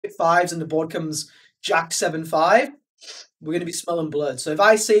straight fives and the board comes Jack 7-5, we're going to be smelling blood. So if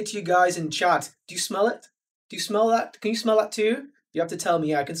I say to you guys in chat, do you smell it? Do you smell that? Can you smell that too? You have to tell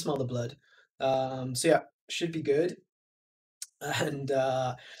me, yeah, I can smell the blood. So yeah, should be good. And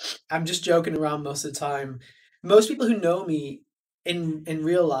I'm just joking around most of the time. Most people who know me in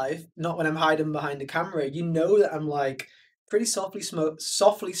real life, not when I'm hiding behind the camera, you know that I'm like pretty softly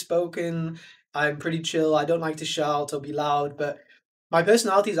spoken. I'm pretty chill. I don't like to shout or be loud, but my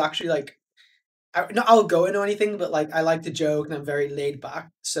personality is actually like not outgoing or anything, but like I like to joke and I'm very laid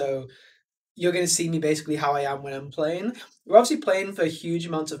back. So you're going to see me basically how I am when I'm playing. We're obviously playing for huge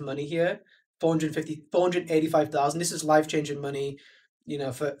amounts of money here. 485,000. This is life-changing money, you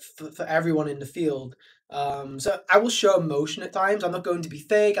know, for everyone in the field. So I will show emotion at times. I'm not going to be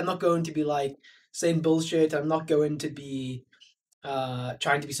fake. I'm not going to be like saying bullshit. I'm not going to be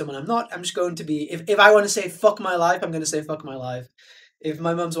trying to be someone I'm not. I'm just going to be, if I want to say fuck my life, I'm going to say fuck my life. If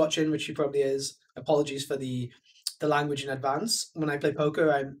my mum's watching, which she probably is, apologies for the language in advance. When I play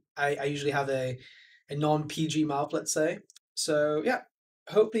poker, I usually have a non-PG mouth, let's say. So yeah,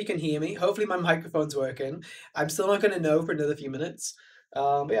 hopefully you can hear me. Hopefully my microphone's working. I'm still not going to know for another few minutes.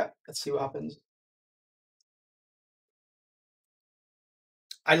 But yeah, let's see what happens.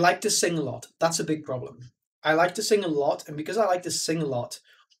 I like to sing a lot. That's a big problem. I like to sing a lot, and because I like to sing a lot,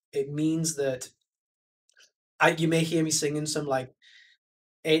 it means that you may hear me singing some like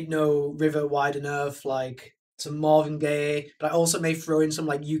Ain't No River Wide Enough, like some Marvin Gaye, but I also may throw in some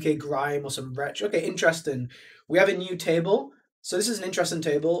like UK grime or some wretch. Okay, interesting. We have a new table. So this is an interesting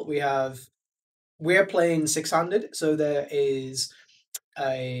table. We're playing six-handed, so there is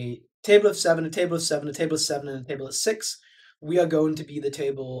a table of seven, a table of seven, a table of seven, and a table of six. We are going to be the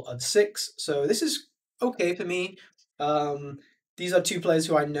table of six. So this is okay for me. These are two players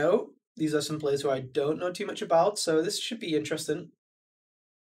who I know. These are some players who I don't know too much about. So this should be interesting.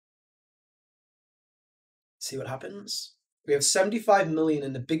 See what happens. We have 75 million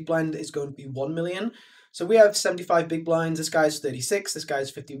and the big blind is going to be 1 million. So we have 75 big blinds. This guy's 36. This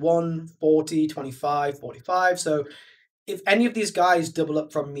guy's 51, 40, 25, 45. So if any of these guys double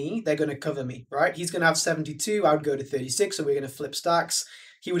up from me, they're going to cover me, right? He's going to have 72. I would go to 36. So we're going to flip stacks.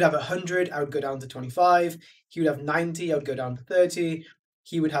 He would have 100. I would go down to 25. He would have 90. I would go down to 30.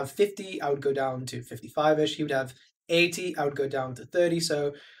 He would have 50. I would go down to 55-ish. He would have 80. I would go down to 30.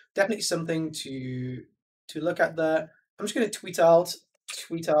 So definitely something to look at there. I'm just going to tweet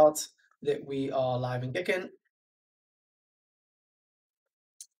out that we are live and kicking.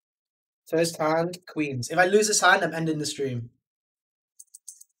 First hand, queens. If I lose this hand, I'm ending the stream.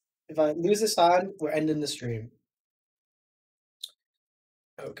 If I lose this hand, we're ending the stream.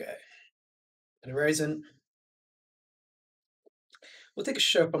 Okay. And raising. We'll take a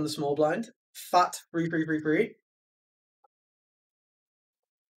shove from the small blind. Fat, free.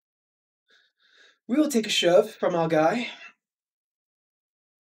 We will take a shove from our guy.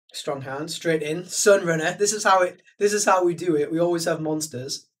 Strong hand, straight in. Sunrunner. This is how we do it. We always have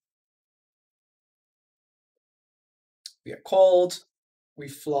monsters. We get called. We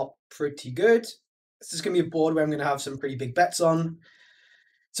flop pretty good. This is going to be a board where I'm going to have some pretty big bets on.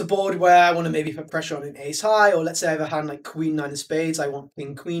 It's a board where I want to maybe put pressure on an ace high, or let's say I have a hand like queen nine of spades. I want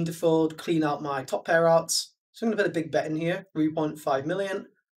queen to fold, clean out my top pair outs. So I'm going to put a big bet in here, 3.5 million.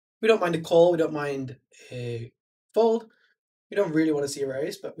 We don't mind a call. We don't mind a fold. We don't really want to see a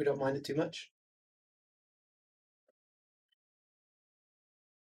raise, but we don't mind it too much.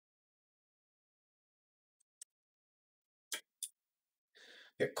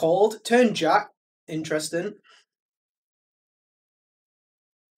 Get called. Turn jack. Interesting.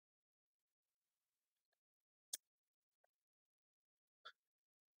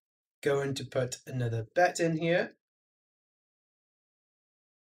 Going to put another bet in here.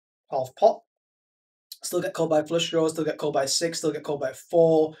 Half pot. Still get called by flush draws, still get called by six, still get called by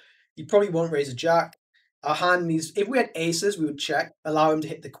four. You probably won't raise a jack. Our hand needs, if we had aces, we would check, allow him to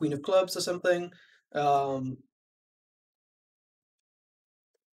hit the queen of clubs or something.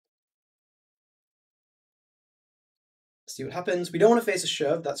 See what happens. We don't want to face a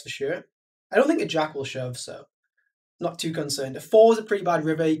shove, that's for sure. I don't think a jack will shove, so not too concerned. A four is a pretty bad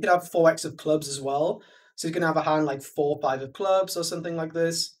river. You could have 4x of clubs as well. So you can have a hand like 4-5 of clubs or something like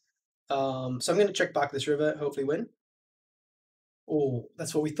this. So I'm going to check back this river, hopefully win. Oh,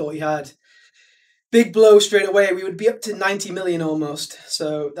 that's what we thought he had. Big blow straight away. We would be up to 90 million almost.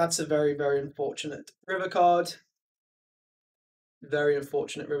 So that's a very, very unfortunate river card. Very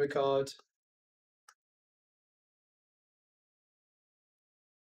unfortunate river card.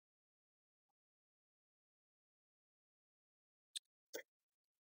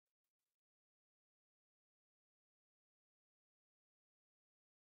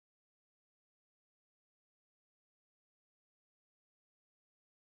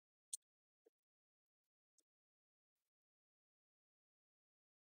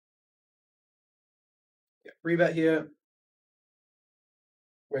 Rebet here.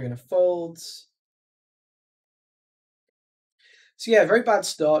 We're going to fold. So yeah, very bad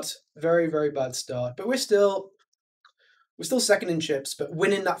start. Very, very bad start. But we're still second in chips, but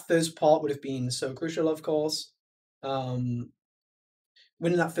winning that first pot would have been so crucial, of course. Winning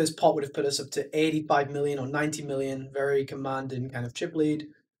that first pot would have put us up to 85 million or 90 million, very commanding kind of chip lead.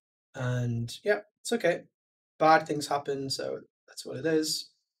 And yeah, it's okay. Bad things happen, so that's what it is.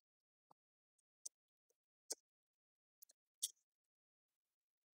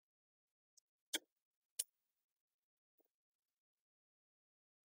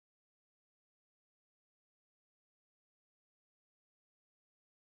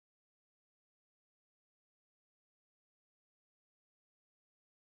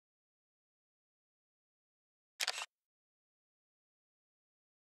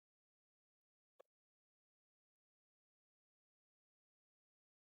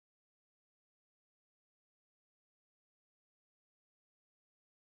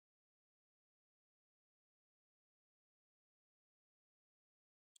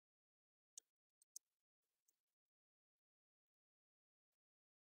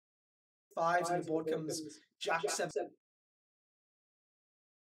 Fives and the board comes Jack 7.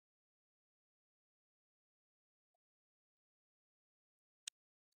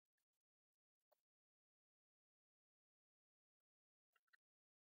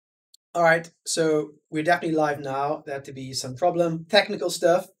 All right, so we're definitely live now. There had to be some problem, technical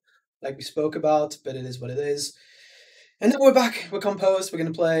stuff, like we spoke about, but it is what it is. And now we're back. We're composed. We're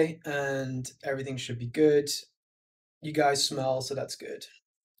gonna play, and everything should be good. You guys smell, so that's good.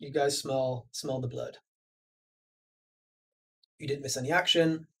 You guys smell the blood. You didn't miss any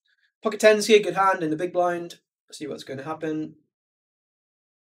action. Pocket tens here, good hand in the big blind. See what's going to happen.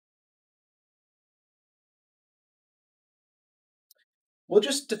 We'll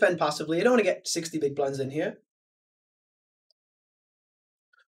just defend passively. I don't want to get 60 big blinds in here.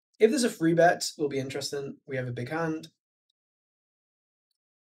 If there's a free bet, will be interesting. We have a big hand.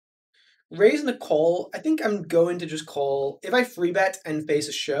 Raising a call, I think I'm going to just call. If I free bet and face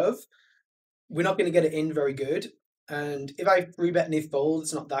a shove, we're not going to get it in very good. And if I free bet and they fold,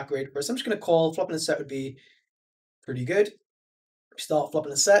 it's not that great for us. I'm just going to call. Flopping a set would be pretty good. We start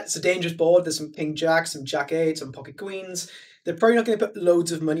flopping a set. It's a dangerous board. There's some king jack, some jack eight, some pocket queens. They're probably not going to put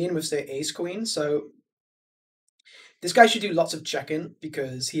loads of money in with, say, ace queen. So this guy should do lots of checking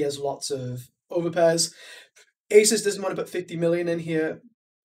because he has lots of overpairs. Aces doesn't want to put 50 million in here.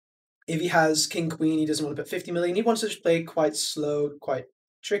 If he has king queen, he doesn't want to put 50 million. He wants to just play quite slow, quite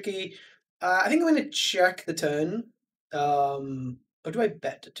tricky. I think I'm going to check the turn. Or do I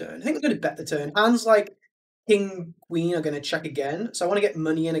bet the turn? I think I'm going to bet the turn. Hands like king queen are going to check again. So I want to get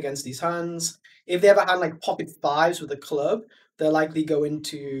money in against these hands. If they have a hand like pocket fives with a club, they're likely going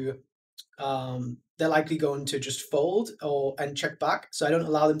to just fold and check back. So I don't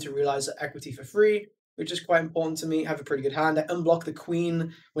allow them to realize the equity for free, which is quite important to me. I have a pretty good hand. I unblock the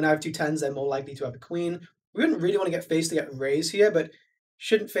queen. When I have two tens, they're more likely to have a queen. We wouldn't really want to get faced to get raised here, but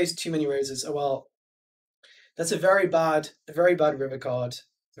shouldn't face too many raises. Oh well. That's a very bad river card.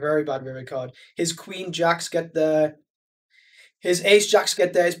 Very bad river card. His queen jacks get there. His ace jacks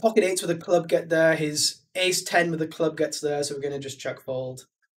get there. His pocket eights with a club get there. His ace 10 with a club gets there. So we're going to just check fold.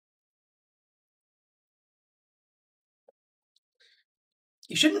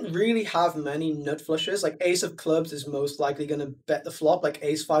 You shouldn't really have many nut flushes. Like ace of clubs is most likely going to bet the flop, like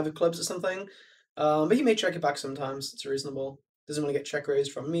ace five of clubs or something. But he may check it back sometimes. It's reasonable. Doesn't want to get check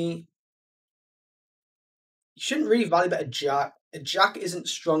raised from me. You shouldn't really value bet a jack. A jack isn't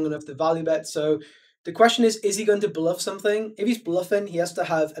strong enough to value bet. So the question is he going to bluff something? If he's bluffing, he has to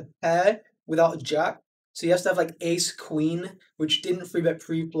have a pair without a jack. So he has to have like ace queen, which didn't free bet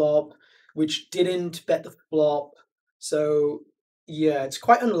pre-flop, which didn't bet the flop. So yeah, it's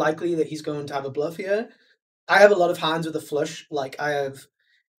quite unlikely that he's going to have a bluff here. I have a lot of hands with a flush. Like I have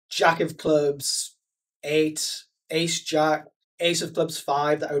jack of clubs, 8, ace jack, ace of clubs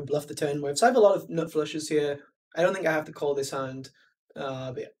 5 that I would bluff the turn with. So I have a lot of nut flushes here. I don't think I have to call this hand.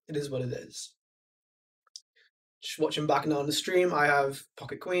 But yeah, it is what it is. Just watching back now on the stream, I have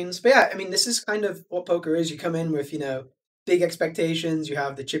pocket queens. But yeah, I mean, this is kind of what poker is. You come in with, big expectations. You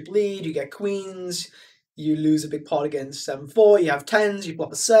have the chip lead, you get queens, you lose a big pot against 7-4, you have tens, you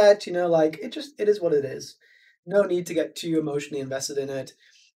flop a set, like it is what it is. No need to get too emotionally invested in it.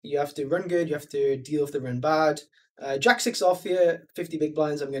 You have to run good, you have to deal with the run bad. Jack 6 off here, 50 big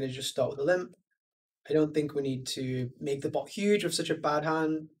blinds, I'm going to just start with a limp. I don't think we need to make the pot huge with such a bad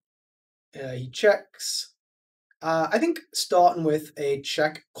hand. He checks. I think starting with a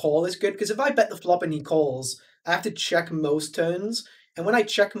check call is good, because if I bet the flop and he calls, I have to check most turns. And when I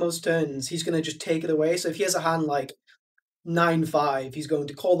check most turns, he's going to just take it away. So if he has a hand like 9-5, he's going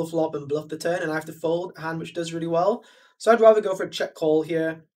to call the flop and bluff the turn, and I have to fold a hand which does really well. So I'd rather go for a check call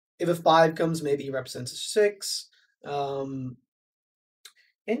here. If a 5 comes, maybe he represents a 6.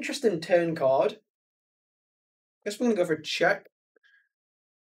 Interesting turn card. Guess we're going to go for a check.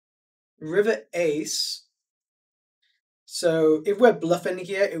 River ace. So if we're bluffing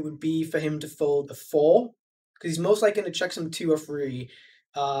here, it would be for him to fold a 4, because he's most likely going to check some 2 or 3.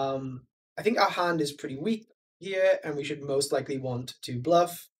 I think our hand is pretty weak here, and we should most likely want to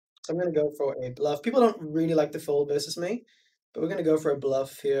bluff. So I'm going to go for a bluff. People don't really like to fold versus me, but we're going to go for a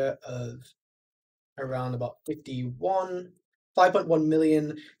bluff here of around about 5.1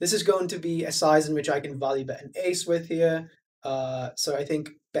 million. This is going to be a size in which I can value bet an ace with here. So I think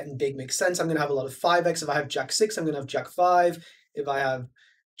betting big makes sense. I'm going to have a lot of 5x. If I have jack 6, I'm going to have jack 5. If I have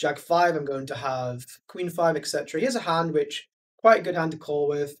jack 5, I'm going to have queen 5, etc. Here's a hand which, quite a good hand to call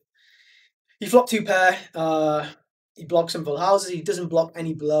with. He flopped 2 pair. He blocks some full houses. He doesn't block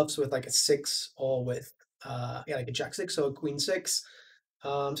any bluffs with like a 6 or with like a jack 6 or a queen 6.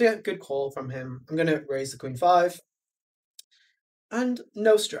 So yeah, good call from him. I'm going to raise the queen 5. And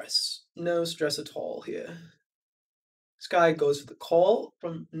no stress. No stress at all here. This guy goes for the call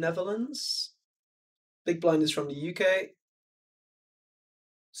from Netherlands. Big blind is from the UK. Let's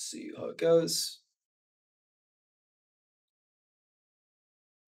see how it goes.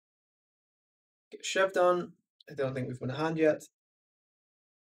 Get shoved on. I don't think we've won a hand yet.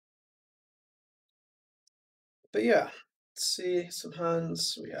 But yeah, let's see some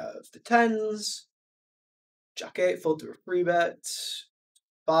hands. We have the 10s. Jack 8, fold to a free bet.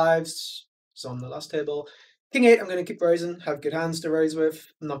 5s, it's on the last table. King 8, I'm going to keep raising, have good hands to raise with.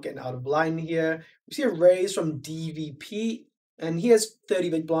 I'm not getting out of line here. We see a raise from DVP, and he has 30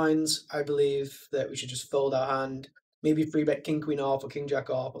 big blinds. I believe that we should just fold our hand, maybe free bet King Queen off or King Jack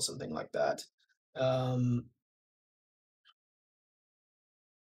off or something like that.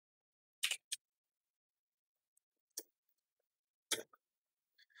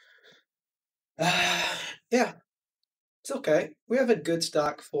 Yeah, it's okay. We have a good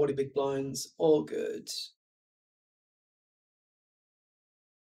stack, 40 big blinds, all good.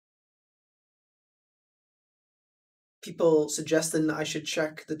 People suggesting I should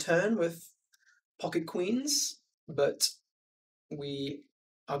check the turn with pocket queens, but we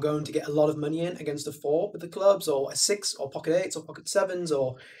are going to get a lot of money in against a 4 with the clubs, or a 6, or pocket 8s, or pocket 7s,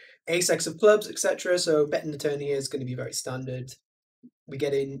 or ace-x of clubs, etc. So betting the turn here is going to be very standard. We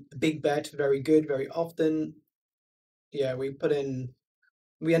get in a big bet, very good, very often. Yeah, we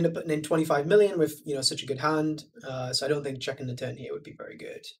end up putting in 25 million with, such a good hand. So I don't think checking the turn here would be very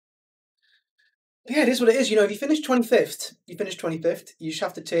good. But yeah, it is what it is. If you finish 25th, you just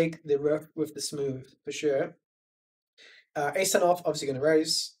have to take the rough with the smooth, for sure. Ace 10 off, obviously going to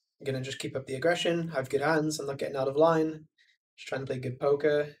raise. I'm going to just keep up the aggression, have good hands. I'm not getting out of line. Just trying to play good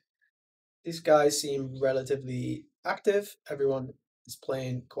poker. These guys seem relatively active. Everyone is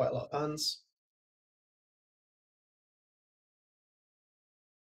playing quite a lot of hands.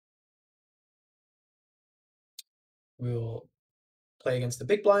 We'll play against the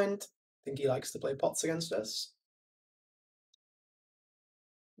big blind. I think he likes to play pots against us.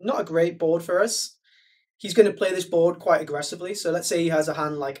 Not a great board for us. He's going to play this board quite aggressively. So let's say he has a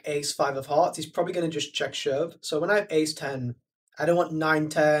hand like ace 5 of hearts. He's probably going to just check shove. So when I have ace 10, I don't want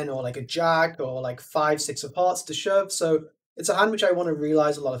 9-10 or like a jack or like 5-6 of hearts to shove. So it's a hand which I want to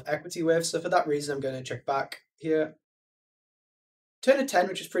realize a lot of equity with. So for that reason, I'm going to check back here. Turn of 10,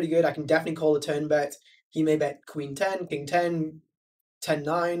 which is pretty good. I can definitely call a turn bet. He may bet queen 10, king 10,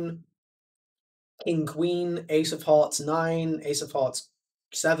 10-9, king queen, ace of hearts 9, ace of hearts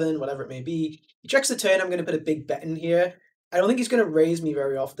 7, whatever it may be. He checks the turn. I'm going to put a big bet in here. I don't think he's going to raise me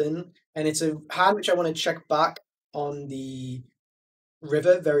very often, and it's a hand which I want to check back on the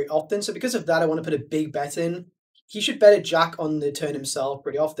river very often. So because of that, I want to put a big bet in. He should bet a jack on the turn himself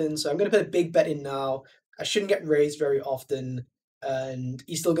pretty often, so I'm going to put a big bet in now. I shouldn't get raised very often, and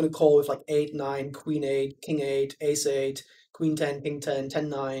he's still going to call with like 8-9, queen 8, king 8, ace 8, queen 10, king 10,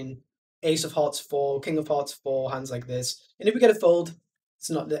 10-9, ace of hearts 4, king of hearts 4, hands like this. And if we get a fold, it's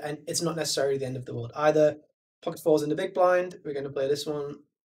not necessarily the end of the world either. Pocket 4's in the big blind. We're going to play this one.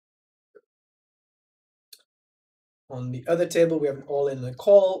 On the other table, we have an all-in and a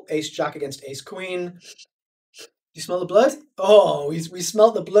call. Ace-jack against ace-queen. You smell the blood? Oh, we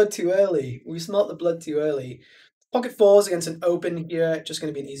smelt the blood too early. We smelt the blood too early. Pocket 4's against an open here. Just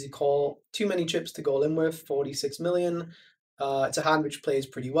going to be an easy call. Too many chips to go in with. 46 million. It's a hand which plays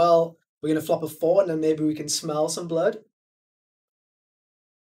pretty well. We're going to flop a 4, and then maybe we can smell some blood.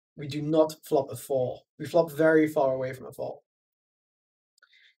 We do not flop a 4. We flop very far away from a 4.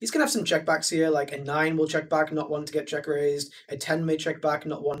 He's gonna have some checkbacks here, like a 9 will check back, not want to get check raised. A 10 may check back,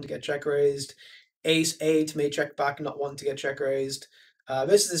 not want to get check raised. Ace 8 may check back, not want to get check raised.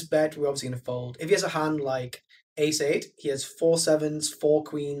 Versus this bet, we're obviously gonna fold. If he has a hand like Ace 8, he has 4 sevens, 4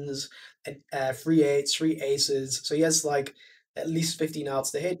 queens, 3 eights, 3 aces. So he has like at least 15 outs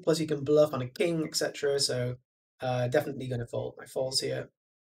to hit, plus he can bluff on a king, etc. So definitely gonna fold. My folds here.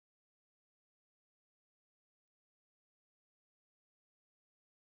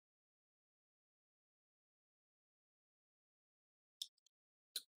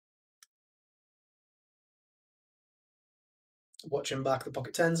 Watching back the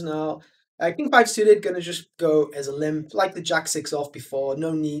pocket tens now. King 5 suited, gonna just go as a limp, like the Jack 6 off before.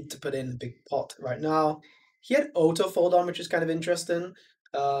 No need to put in a big pot right now. He had auto fold on, which is kind of interesting.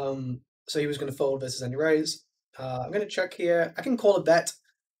 So he was gonna fold versus any raise. I'm gonna check here. I can call a bet.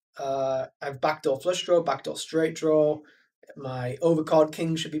 I have backdoor flush draw, backdoor straight draw. My overcard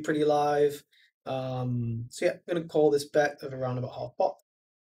king should be pretty live. So yeah, I'm gonna call this bet of around about half pot.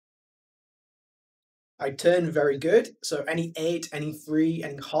 I turn very good. So any 8, any 3,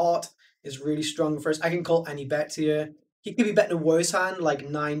 any heart is really strong for us. I can call any bet here. He could be betting a worse hand like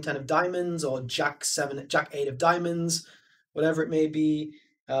 9, 10 of diamonds or Jack 7, Jack 8 of diamonds, whatever it may be.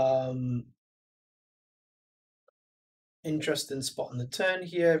 Interesting spot on the turn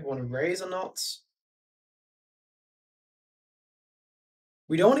here. If we want to raise or not.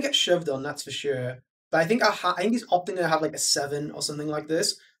 We don't want to get shoved on, that's for sure. But I think I think he's opting to have like a 7 or something like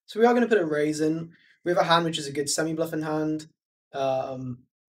this. So we are going to put a raise in. We have a hand which is a good semi-bluffing hand.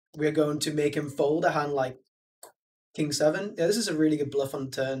 We're going to make him fold a hand like King 7. Yeah, this is a really good bluff on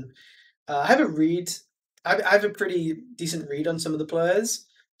the turn. I have a read. I have a pretty decent read on some of the players.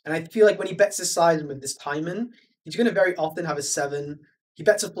 And I feel like when he bets this size and with this timing, he's going to very often have a 7. He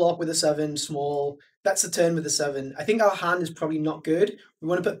bets a flop with a 7, small. Bets a turn with a 7. I think our hand is probably not good. We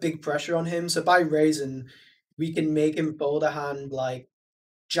want to put big pressure on him. So by raising, we can make him fold a hand like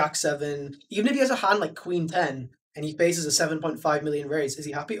Jack 7. Even if he has a hand like Queen 10 and he faces a 7.5 million raise, is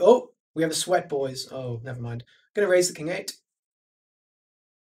he happy? Oh, we have a sweat, boys. Oh, never mind. Going to raise the King 8.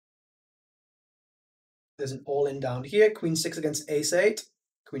 There's an all-in down here. Queen 6 against Ace 8.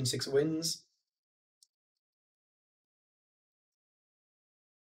 Queen 6 wins.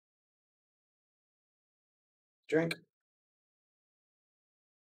 Drink.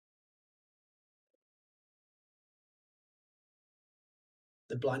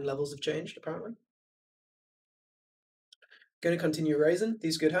 The blind levels have changed, apparently. Going to continue raising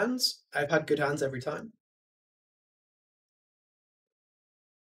these good hands. I've had good hands every time.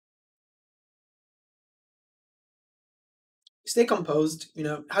 Stay composed, you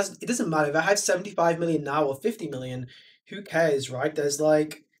know, it doesn't matter if I have 75 million now or 50 million, who cares, right? There's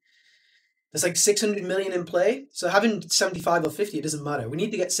like 600 million in play. So having 75 or 50, it doesn't matter. We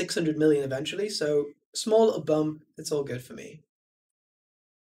need to get 600 million eventually. So small little bump, it's all good for me.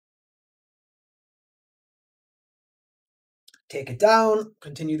 Take it down,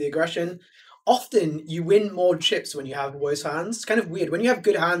 continue the aggression. Often you win more chips when you have worse hands. It's kind of weird. When you have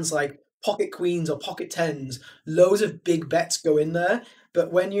good hands like pocket queens or pocket tens, loads of big bets go in there.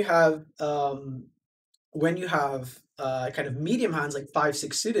 But when you have kind of medium hands like 5,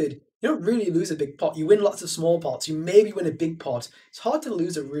 6 suited, you don't really lose a big pot. You win lots of small pots. You maybe win a big pot. It's hard to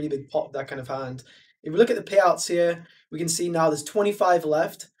lose a really big pot with that kind of hand. If we look at the payouts here, we can see now there's 25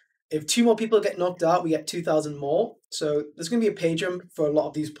 left. If 2 more people get knocked out, we get 2,000 more. So there's going to be a pay jump for a lot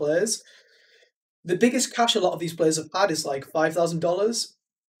of these players. The biggest cash a lot of these players have had is like $5,000.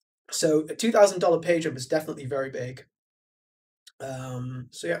 So a $2,000 pay jump is definitely very big.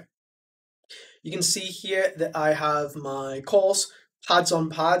 So yeah. You can see here that I have my course, Pads on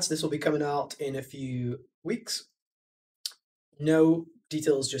Pads. This will be coming out in a few weeks. No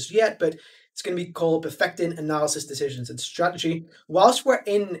details just yet, but it's going to be called Perfecting Analysis Decisions and Strategy. Whilst we're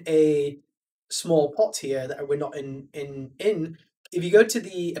in a small pot here that we're not in, if you go to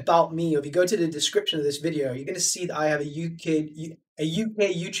the About Me, or if you go to the description of this video, you're going to see that I have a UK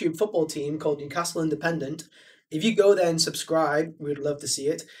YouTube football team called Newcastle Independent. If you go there and subscribe, we'd love to see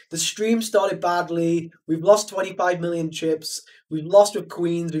it. The stream started badly. We've lost 25 million chips. We've lost with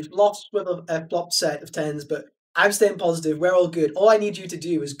queens. We've lost with a flop set of tens, but I'm staying positive. We're all good. All I need you to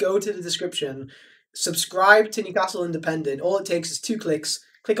do is go to the description, subscribe to Newcastle Independent. All it takes is 2 clicks.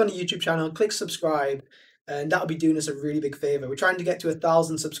 Click on the YouTube channel, click subscribe, and that'll be doing us a really big favor. We're trying to get to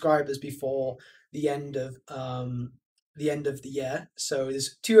 1,000 subscribers before the end of the year. So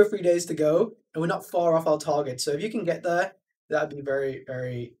there's 2 or 3 days to go, and we're not far off our target. So if you can get there, that'd be very,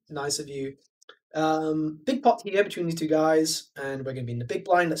 very nice of you. Big pot here between these 2 guys, and we're going to be in the big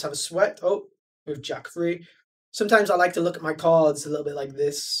blind. Let's have a sweat. Oh, with Jack 3. Sometimes I like to look at my cards a little bit like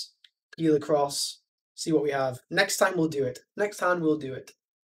this, peel across, see what we have. Next time we'll do it. Next time we'll do it.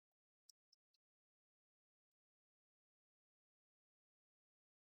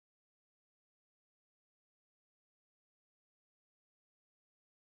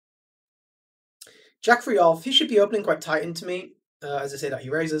 Jack 3 off, he should be opening quite tight into me, as I say that he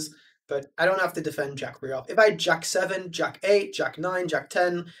raises, but I don't have to defend Jack 3 off. If I had Jack 7, Jack 8, Jack 9, Jack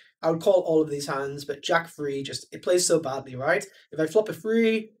 10, I would call all of these hands, but Jack 3 just, it plays so badly, right? If I flop a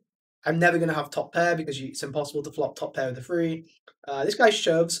 3, I'm never going to have top pair because it's impossible to flop top pair with a 3. This guy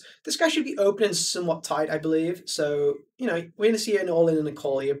shoves. This guy should be opening somewhat tight, I believe. So, you know, we're going to see an all-in and a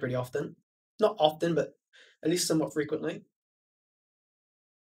call here pretty often. Not often, but at least somewhat frequently.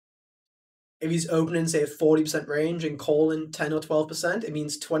 If he's opening, say, a 40% range and calling 10 or 12%, it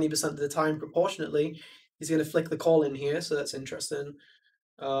means 20% of the time, proportionately, he's going to flick the call in here, so that's interesting.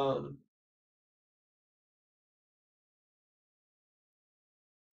 4-3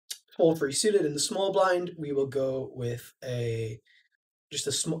 suited in the small blind, we will go with just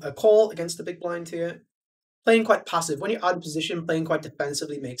a call against the big blind here. Playing quite passive. When you're out of position, playing quite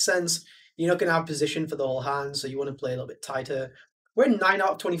defensively makes sense. You're not going to have position for the whole hand, so you want to play a little bit tighter. We're 9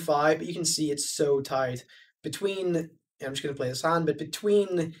 out of 25, but you can see it's so tight. I'm just going to play this hand, but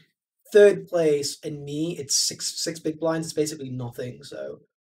between third place and me, it's six big blinds. It's basically nothing, so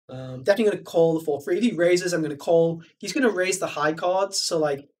definitely going to call the 4-3. If he raises, I'm going to call. He's going to raise the high cards, so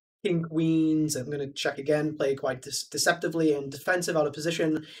like king, queens. I'm going to check again, play quite deceptively and defensive out of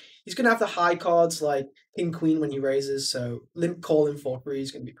position. He's going to have the high cards like king, queen when he raises, so limp call in 4-3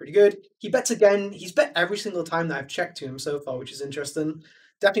 is going to be pretty good. He bets again. He's bet every single time that I've checked to him so far, which is interesting.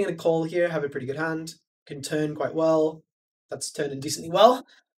 Definitely going to call here, have a pretty good hand. Can turn quite well. That's turning decently well.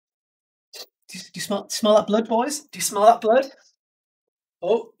 Do you smell that blood, boys? Do you smell that blood?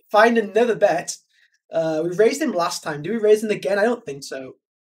 Oh, find another bet. We raised him last time. Do we raise him again? I don't think so.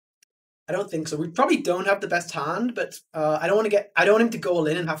 I don't think so. We probably don't have the best hand, but I don't want him to go all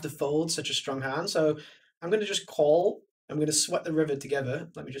in and have to fold such a strong hand. So I'm going to just call. I'm going to sweat the river together.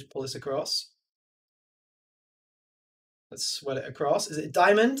 Let me just pull this across. Let's sweat it across. Is it a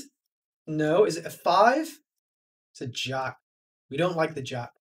diamond? No. Is it a 5? It's a jack. We don't like the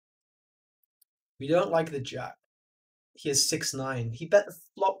jack. We don't like the jack. He has 6-9. He bet the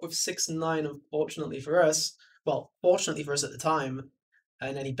flop with 6-9, unfortunately for us. Well, fortunately for us at the time.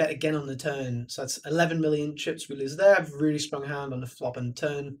 And then he bet again on the turn. So that's 11 million chips we lose there. Really strong hand on the flop and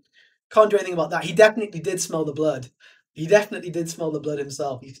turn. Can't do anything about that. He definitely did smell the blood. He definitely did smell the blood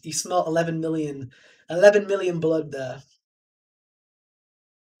himself. He smelled 11 million blood there.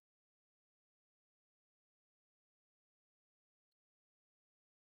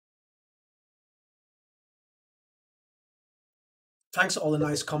 Thanks for all the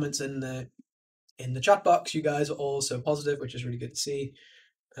nice comments in the chat box. You guys are all so positive, which is really good to see.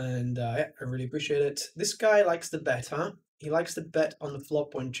 And yeah, I really appreciate it. This guy likes to bet, huh? He likes to bet on the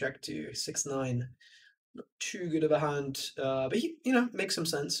flop when check to 6-9. Not too good of a hand, but he, makes some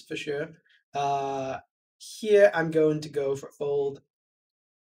sense for sure. Here I'm going to go for a fold.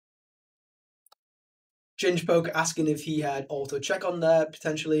 Ginge Poke asking if he had auto check on there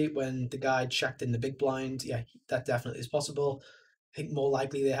potentially when the guy checked in the big blind. Yeah, that definitely is possible. I think more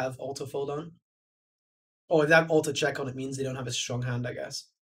likely they have auto fold on. Or if they have auto check on, it means they don't have a strong hand, I guess.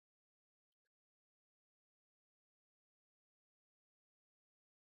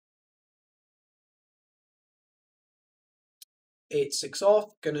 8-6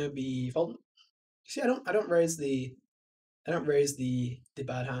 off, gonna be folding. You see, I don't raise the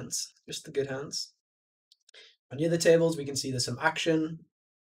bad hands, just the good hands. On the other tables, we can see there's some action.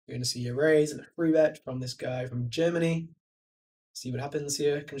 You're going to see a raise and a free bet from this guy from Germany. See what happens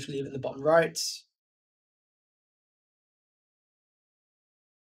here. Can just leave it in the bottom right.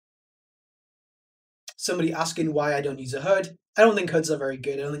 Somebody asking why I don't use a HUD. I don't think HUDs are very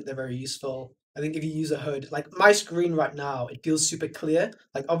good. I don't think they're very useful. I think if you use a HUD, like my screen right now, it feels super clear.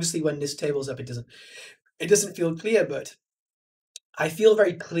 Like obviously when this table's up, it doesn't feel clear, but I feel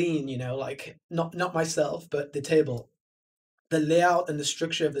very clean, like not myself, but the table. The layout and the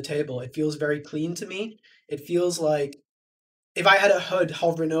structure of the table, it feels very clean to me. It feels like if I had a HUD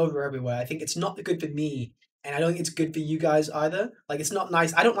hovering over everywhere, I think it's not good for me, and I don't think it's good for you guys either. Like, it's not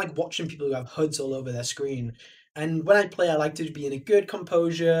nice. I don't like watching people who have HUDs all over their screen. And when I play, I like to be in a good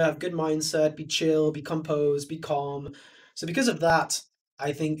composure, have good mindset, be chill, be composed, be calm. So because of that,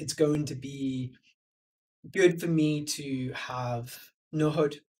 I think it's going to be good for me to have no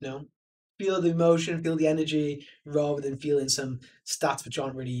HUD, feel the emotion, feel the energy, rather than feeling some stats which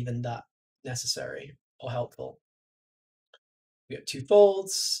aren't really even that necessary or helpful. We got 2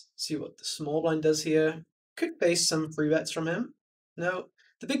 folds. See what the small blind does here. Could face some free bets from him. No,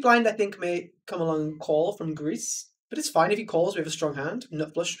 the big blind I think may come along and call from Greece, but it's fine if he calls. We have a strong hand,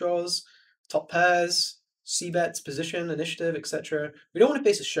 nut flush draws, top pairs, c bets, position, initiative, etc. We don't want to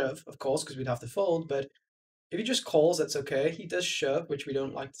face a shove, of course, because we'd have to fold. But if he just calls, that's okay. He does shove, which we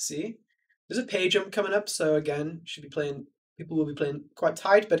don't like to see. There's a pay jump coming up, so again, should be playing. People will be playing quite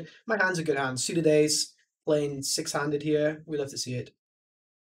tight, but my hand's a good hand. Suited ace, playing six-handed here. We love to see it.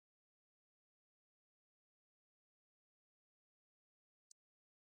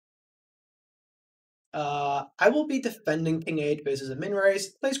 I will be defending King 8 versus a min raise.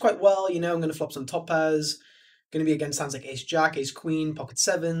 Plays quite well, you know, I'm going to flop some top pairs. Going to be against hands like Ace Jack, Ace Queen, Pocket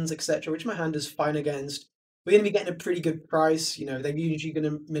Sevens, etc., which my hand is fine against. We're going to be getting a pretty good price. You know, they're usually going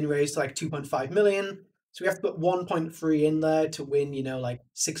to min raise to like 2.5 million. So we have to put 1.3 in there to win, you know, like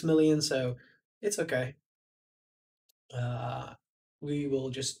 6 million. So it's okay. Uh, we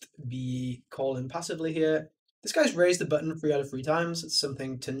will just be calling passively here. This guy's raised the button 3 out of 3 times. It's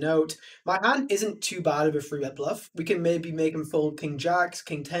something to note. My hand isn't too bad of a 3-bet bluff. We can maybe make him fold King Jacks,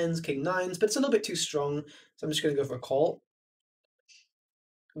 King 10s, King 9s, but it's a little bit too strong. So I'm just going to go for a call.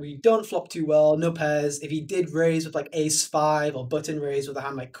 We don't flop too well, no pairs. If he did raise with like Ace 5 or button raise with a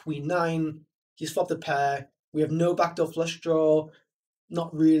hand like Queen 9, he's flopped a pair. We have no backdoor flush draw.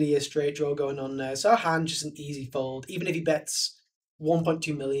 Not really a straight draw going on there. So our hand just an easy fold. Even if he bets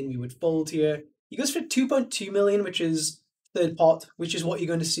 1.2 million, we would fold here. He goes for 2.2 million, which is third pot, which is what you're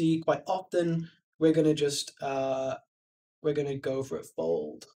going to see quite often. We're going to just, we're going to go for a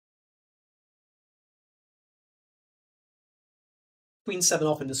fold. Queen 7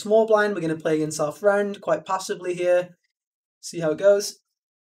 off into small blind. We're going to play against our friend quite passively here. See how it goes.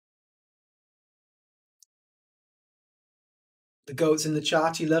 The goats in the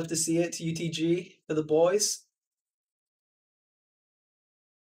chat, you love to see it. UTG for the boys.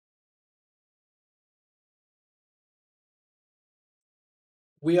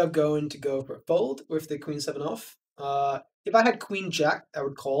 We are going to go for a fold with the Queen 7 off. If I had Queen Jack, I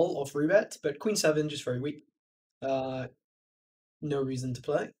would call or 3-bet, but Queen 7 just very weak. No reason to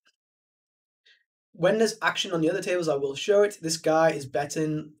play. When there's action on the other tables, I will show it. This guy is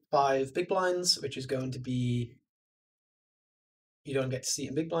betting 5 big blinds, which is going to be... You don't get to see it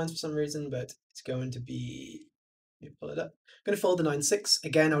in big blinds for some reason, but it's going to be... Let me pull it up. I'm going to fold the 9-6.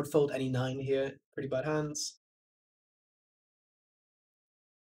 Again, I would fold any 9 here. Pretty bad hands.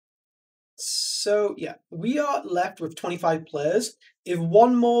 So yeah, we are left with 25 players. If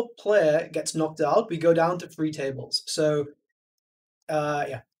one more player gets knocked out, we go down to 3 tables. So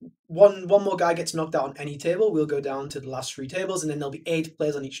yeah, one more guy gets knocked out on any table, we'll go down to the last 3 tables, and then there'll be 8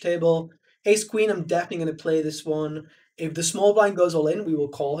 players on each table. Ace Queen, I'm definitely going to play this one. If the small blind goes all in, we will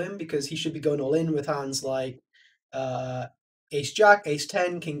call him because he should be going all in with hands like Ace Jack, Ace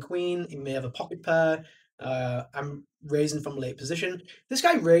 10, King Queen. He may have a pocket pair. I'm raising from late position. This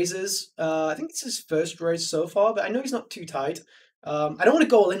guy raises. I think it's his first raise so far, but I know he's not too tight. I don't want to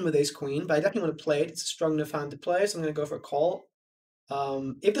go all in with Ace Queen, but I definitely want to play it. It's a strong enough hand to play, so I'm going to go for a call.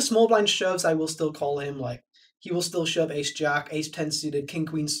 If the small blind shoves, I will still call him. Like, he will still shove Ace Jack, Ace 10 suited, King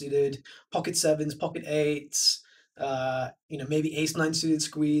Queen suited, pocket 7s, pocket 8s, you know, maybe Ace 9 suited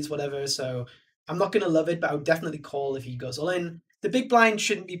squeeze, whatever. So I'm not going to love it, but I would definitely call if he goes all in. The big blind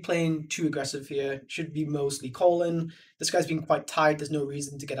shouldn't be playing too aggressive here. Should be mostly calling. This guy's been quite tight. There's no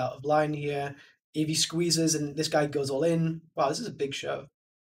reason to get out of line here. If he squeezes and this guy goes all in, wow, this is a big shove.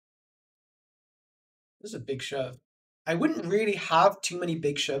 This is a big shove. I wouldn't really have too many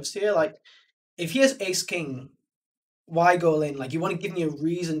big shoves here. Like, if he has Ace King, why go all in? Like, you want to give me a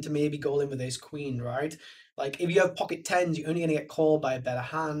reason to maybe go all in with Ace Queen, right? Like, if you have pocket 10s, you're only going to get called by a better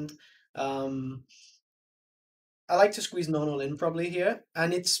hand. I like to squeeze non all in probably here,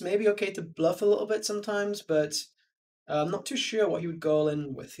 and it's maybe okay to bluff a little bit sometimes, but I'm not too sure what he would go all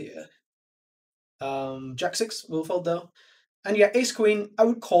in with here. Jack 6 will fold though. And yeah, Ace Queen, I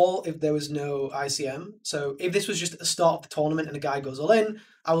would call if there was no ICM. So if this was just at the start of the tournament and a guy goes all in,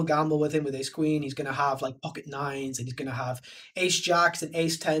 I will gamble with him with Ace Queen. He's going to have like pocket 9s and he's going to have Ace Jacks and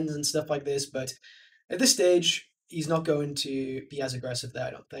Ace 10s and stuff like this. But at this stage, he's not going to be as aggressive there,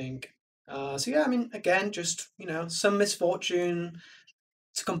 I don't think. So yeah, I mean, again, just, you know, some misfortune.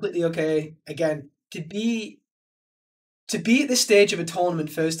 It's completely okay. Again, to be at this stage of a tournament,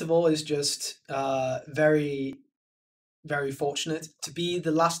 first of all, is just very, very fortunate. To be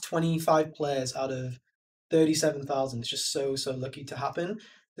the last 25 players out of 37,000. It's just so lucky to happen.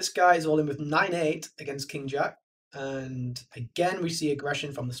 This guy is all in with 9-8 against King Jack. And again, we see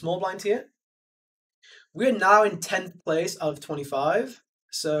aggression from the small blind here. We're now in 10th place out of 25.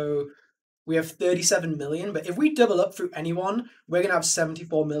 So We have 37 million, but if we double up through anyone, we're gonna have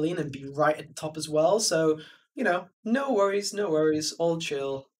 74 million and be right at the top as well. So, you know, no worries, no worries. All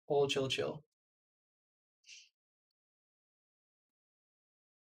chill, all chill, chill.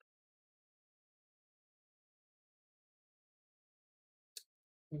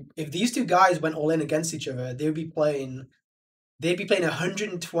 If these two guys went all in against each other, they'd be playing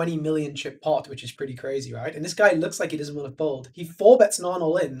 120 million chip pot, which is pretty crazy, right? And this guy looks like he doesn't want to fold. He 4-bets non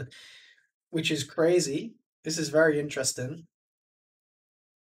all in, which is crazy. This is very interesting.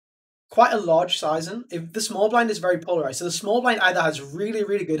 Quite a large sizing. If the small blind is very polarized, so the small blind either has really,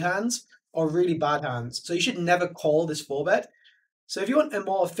 really good hands or really bad hands. So you should never call this 4-bet. So if you want a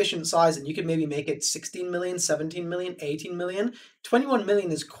more efficient sizing, you could maybe make it 16 million, 17 million, 18 million. 21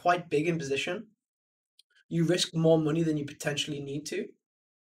 million is quite big in position. You risk more money than you potentially need to.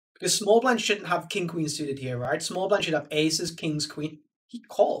 Because small blind shouldn't have king queen suited here, right? Small blind should have aces, kings, queen. He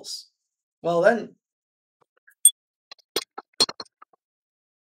calls. Well then,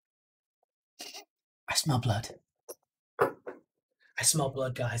 I smell blood. I smell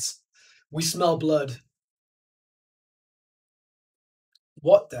blood, guys. We smell blood.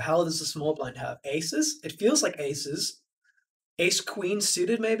 What the hell does the small blind have? Aces? It feels like aces. Ace queen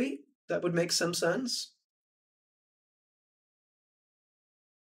suited, maybe? That would make some sense.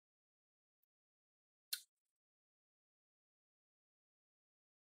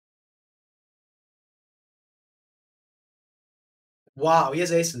 Wow, he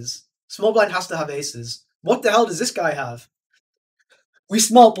has aces. Small blind has to have aces. What the hell does this guy have? We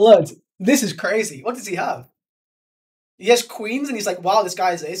smell blood. This is crazy. What does he have? He has queens and he's like, wow, this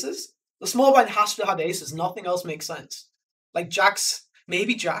guy has aces? The small blind has to have aces. Nothing else makes sense. Like jacks,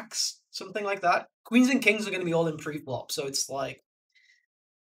 maybe jacks, something like that. Queens and kings are going to be all in pre-flop, so it's like...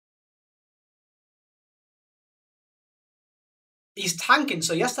 He's tanking,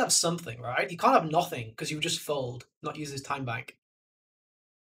 so he has to have something, right? He can't have nothing, because he would just fold, not use his time bank.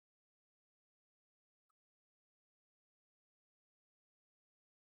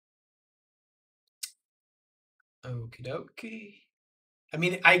 Okie dokie. I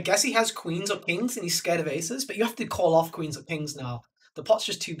mean, I guess he has queens or kings and he's scared of aces, but you have to call off queens or kings now. The pot's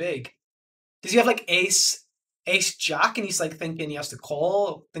just too big. Does he have like ace jack and he's like thinking he has to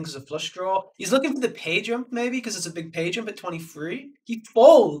call, thinks it's a flush draw? He's looking for the pay jump maybe because it's a big pay jump at 23. He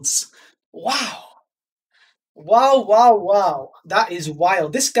folds. Wow. Wow, wow, wow. That is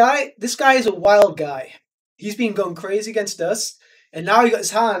wild. This guy is a wild guy. He's been going crazy against us, and now he got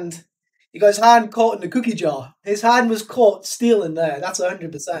his hand caught in the cookie jar. His hand was caught stealing there. That's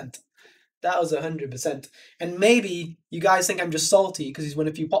 100%. That was 100%. And maybe you guys think I'm just salty because he's won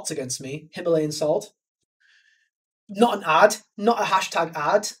a few pots against me. Himalayan salt. Not an ad. Not a hashtag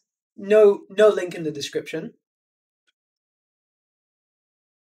ad. No link in the description.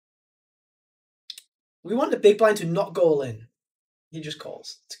 We want the big blind to not go all in. He just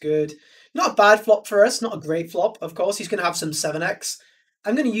calls. It's good. Not a bad flop for us. Not a great flop. Of course, he's going to have some 7x.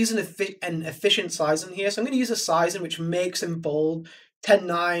 I'm going to use an efficient sizing here. So I'm going to use a sizing which makes him fold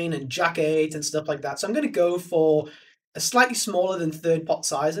 10-9 and Jack-8 and stuff like that. So I'm going to go for a slightly smaller than third pot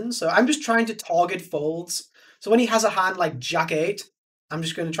sizing. So I'm just trying to target folds. So when he has a hand like Jack-8, I'm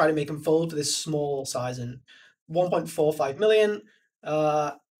just going to try to make him fold to this small sizing. 1.45 million.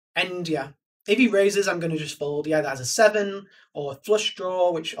 And yeah, if he raises, I'm going to just fold. He either has a 7 or a flush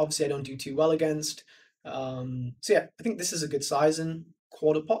draw, which obviously I don't do too well against. So yeah, I think this is a good sizing.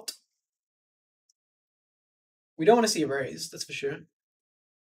 Quarter pot. We don't want to see a raise, that's for sure.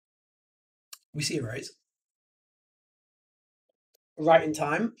 We see a raise. Right in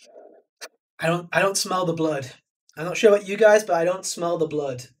time. I don't smell the blood. I'm not sure about you guys, but I don't smell the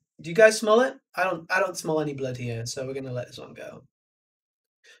blood. Do you guys smell it? I don't smell any blood here, so we're gonna let this one go.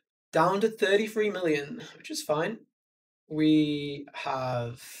 Down to 33 million, which is fine. We're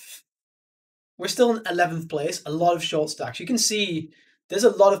still in 11th place, a lot of short stacks. You can see there's a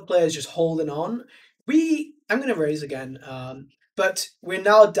lot of players just holding on. I'm going to raise again, but we're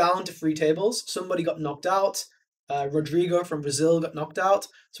now down to 3 tables. Somebody got knocked out. Rodrigo from Brazil got knocked out.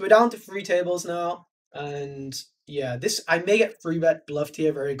 So we're down to 3 tables now. And yeah, I may get 3-bet bluffed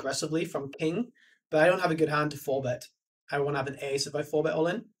here very aggressively from king, but I don't have a good hand to 4-bet. I want to have an ace if I 4-bet all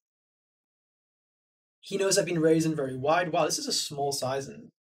in. He knows I've been raising very wide. Wow, this is a small sizing.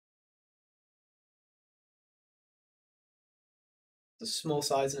 It's a small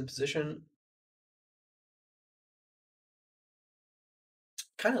size in position.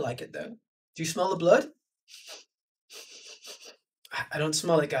 Kind of like it though. Do you smell the blood? I don't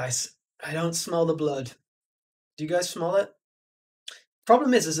smell it, guys. I don't smell the blood. Do you guys smell it?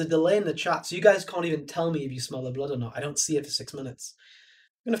 Problem is, there's a delay in the chat, so you guys can't even tell me if you smell the blood or not. I don't see it for 6 minutes.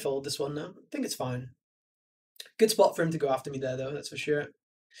 gonna fold this one now. I think it's fine. Good spot for him to go after me there, though, that's for sure.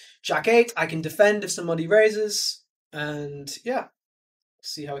 Jack 8, I can defend if somebody raises, and yeah,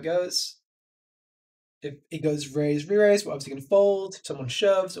 see how it goes. If it goes raise, re-raise, we're obviously going to fold. If someone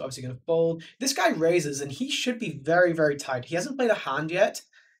shoves, we're obviously going to fold. This guy raises, and he should be very, very tight. He hasn't played a hand yet.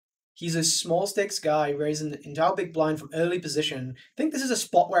 He's a small stakes guy raising into our big blind from early position. I think this is a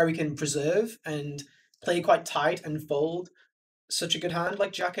spot where we can preserve and play quite tight and fold such a good hand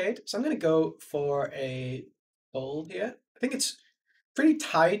like Jack 8. So I'm going to go for a fold here. I think it's pretty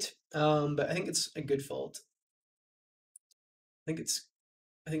tight, but I think it's a good fold. I think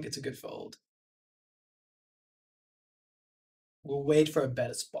it's a good fold. We'll wait for a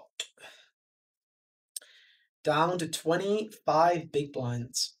better spot. Down to 25 big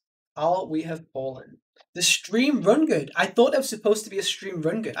blinds. All we have fallen. The stream run good. I thought it was supposed to be a stream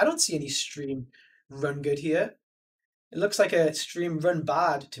run good. I don't see any stream run good here. It looks like a stream run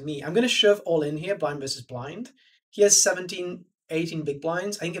bad to me. I'm going to shove all in here, blind versus blind. He has 17, 18 big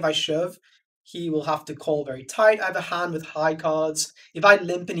blinds. I think if I shove, he will have to call very tight. I have a hand with high cards. If I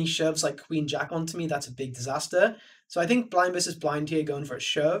limp and he shoves like queen jack onto me, that's a big disaster. So I think blind versus blind here, going for a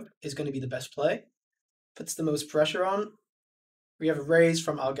shove, is going to be the best play. Puts the most pressure on. We have a raise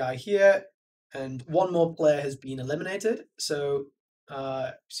from our guy here, and one more player has been eliminated. So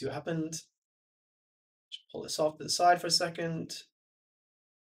see what happened. Just pull this off to the side for a second.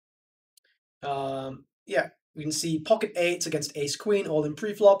 Yeah, we can see pocket eights against ace queen, all in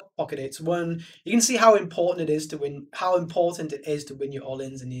pre-flop. Pocket eights won. You can see how important it is to win. How important it is to win your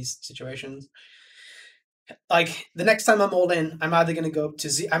all-ins in these situations. Like the next time I'm all in, I'm either going to go up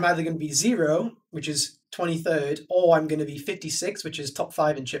to I'm either going to be 0, which is 23rd, or I'm going to be 56, which is top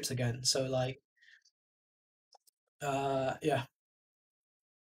 5 in chips again. So like, yeah.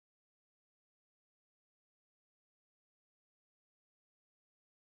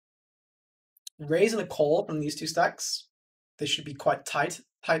 Raise and a call from these two stacks. This should be quite tight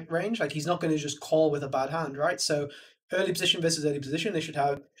range. Like he's not going to just call with a bad hand, right? So early position versus early position, they should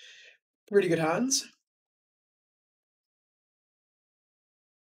have really good hands.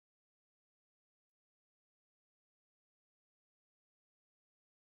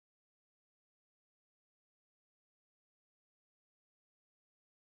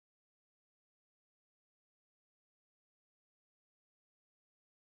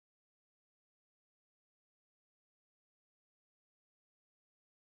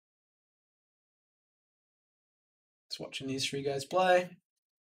 Just watching these three guys play.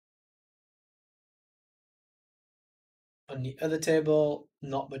 On the other table,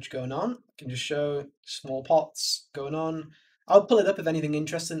 not much going on. I can just show small pots going on. I'll pull it up if anything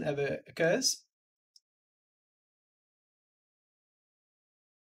interesting ever occurs.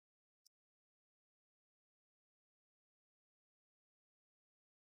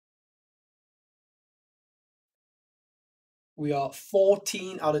 We are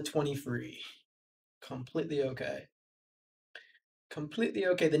 14 out of 23. Completely okay. Completely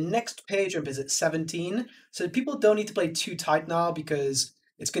okay. The next pay jump is at 17. So people don't need to play too tight now because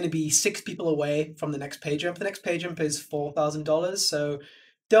it's going to be 6 people away from the next pay jump. The next pay jump is $4,000. So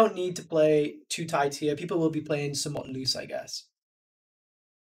don't need to play too tight here. People will be playing somewhat loose, I guess.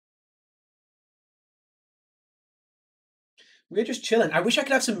 We're just chilling. I wish I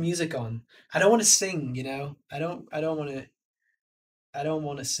could have some music on. I don't want to sing, you know. I don't want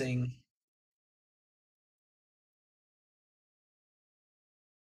to sing.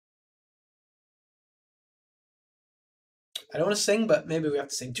 I don't want to sing, but maybe we have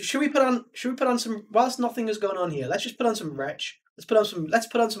to sing. Should we put on some, whilst nothing is going on here, let's just put on some wretch. Let's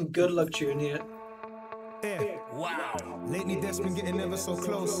put on some good luck tune here. Yeah. Wow. Lately, that's been getting ever so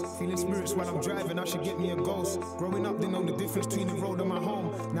close. Feeling spirits while I'm driving, I should get me a ghost. Growing up, didn't know the difference between the road and my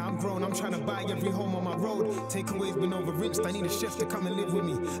home. Now I'm grown, I'm trying to buy every home on my road. Takeaways been over-rinsed, I need a chef to come and live with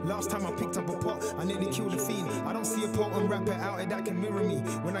me. Last time I picked up a pot, I nearly killed a fiend. I don't see a potent rapper out there that can mirror me.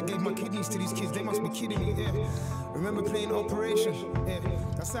 When I gave my kidneys to these kids, they must be kidding me, yeah. Remember playing Operation? Yeah.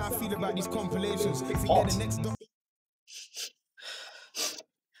 That's how I feel about these compilations. We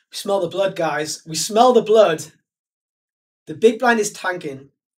smell the blood, guys. We smell the blood. The big blind is tanking.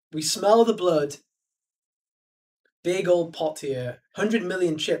 We smell the blood. Big old pot here. 100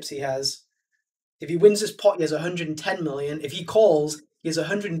 million chips he has. If he wins this pot, he has 110 million. If he calls, he has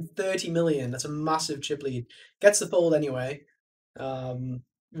 130 million. That's a massive chip lead. Gets the fold anyway.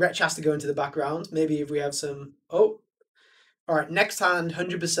 Wretch has to go into the background. Maybe if we have some... Oh. All right, next hand,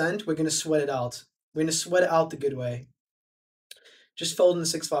 100%. We're going to sweat it out. We're going to sweat it out the good way. Just folding the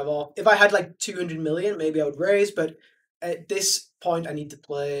 6-5 off. If I had like 200 million, maybe I would raise, but at this point, I need to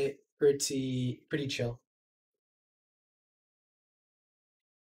play pretty chill.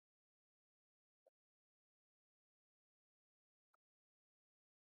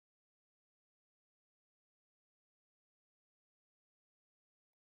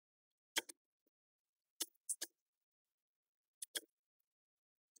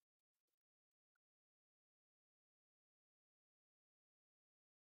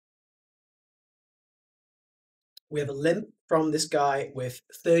 We have a limp from this guy with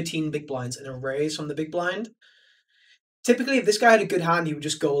 13 big blinds and a raise from the big blind. Typically, if this guy had a good hand, he would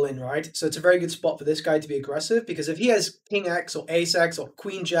just go all in, right? So it's a very good spot for this guy to be aggressive, because if he has King X or Ace X or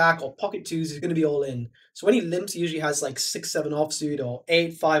Queen Jack or Pocket Twos, he's going to be all in. So when he limps, he usually has like 6-7 offsuit or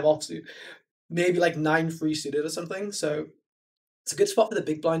 8-5 offsuit, maybe like 9 free suited or something. So it's a good spot for the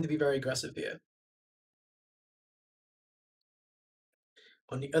big blind to be very aggressive here.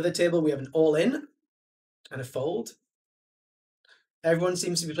 On the other table, we have an all-in and a fold. Everyone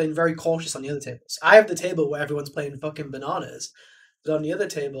seems to be playing very cautious on the other tables. I have the table where everyone's playing fucking bananas. But on the other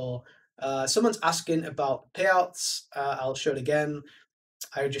table, someone's asking about payouts. I'll show it again.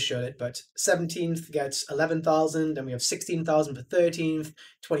 I just showed it, but 17th gets 11,000, and we have 16,000 for 13th,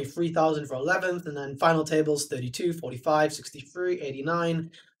 23,000 for 11th, and then final tables 32, 45, 63, 89,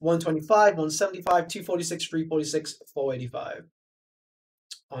 125, 175, 246, 346, 485.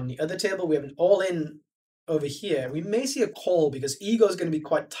 On the other table, we have an all-in over here. We may see a call because Ego is going to be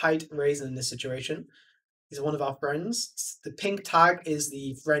quite tight raising in this situation. He's one of our friends. The pink tag is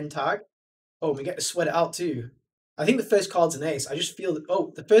the friend tag. Oh, we get to sweat it out too. I think the first card's an ace. I just feel that,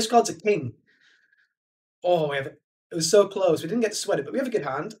 oh, the first card's a king. Oh, it was so close. We didn't get to sweat it, but we have a good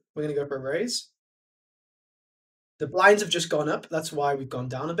hand. We're going to go for a raise. The blinds have just gone up. That's why we've gone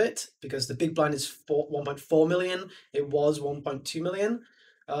down a bit, because the big blind is 1.4 million. It was 1.2 million.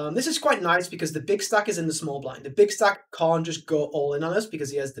 This is quite nice because the big stack is in the small blind. The big stack can't just go all in on us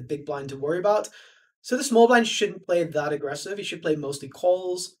because he has the big blind to worry about. So the small blind shouldn't play that aggressive. He should play mostly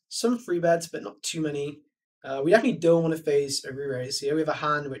calls, some free bets, but not too many. We definitely don't want to face a re-raise here. We have a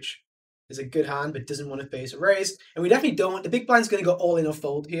hand which is a good hand but doesn't want to face a raise. And we definitely don't want... The big blind's going to go all in or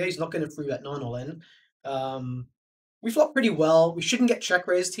fold here. He's not going to free bet non-all in. We flop pretty well. We shouldn't get check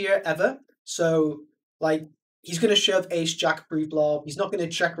raised here ever. So, like... He's going to shove ace jack pre-flop. He's not going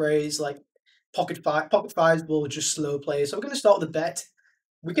to check raise. Like pocket fives will just slow play. So we're going to start with a bet.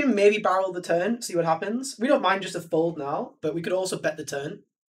 We can maybe barrel the turn, see what happens. We don't mind just a fold now, but we could also bet the turn.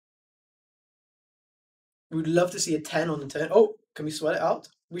 We would love to see a 10 on the turn. Oh, can we sweat it out?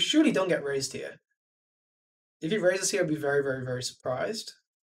 We surely don't get raised here. If he raises here, I'd be very, very, very surprised.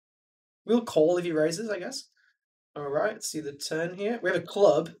 We'll call if he raises, I guess. All right, let's see the turn here. We have a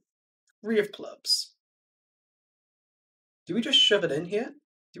club, 3 of clubs. Do we just shove it in here?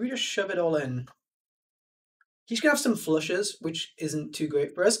 Do we just shove it all in? He's going to have some flushes, which isn't too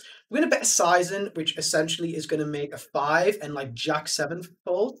great for us. We're going to bet a size in, which essentially is going to make a 5 and like jack 7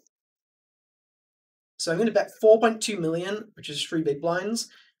 fold. So I'm going to bet 4.2 million, which is 3 big blinds.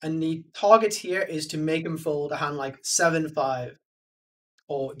 And the target here is to make him fold a hand like 7-5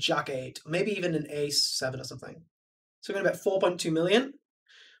 or jack 8, maybe even an ace 7 or something. So we're going to bet 4.2 million.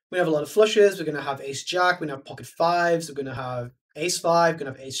 We have a lot of flushes. We're going to have ace jack. We're going to have pocket fives. We're going to have ace 5. We're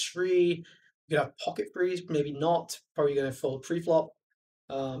going to have ace 3. We're going to have pocket threes. Maybe not. Probably going to fold pre-flop.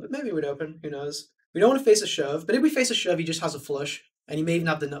 But maybe we'd open. Who knows? We don't want to face a shove. But if we face a shove, he just has a flush. And he may even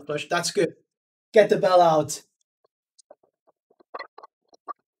have the nut flush. That's good. Get the bell out.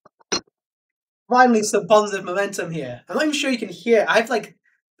 Finally, some positive momentum here. I'm not even sure you can hear.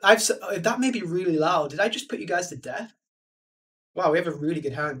 That may be really loud. Did I just put you guys to death? Wow, we have a really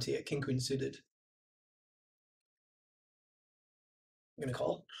good hand here. King, queen suited. I'm going to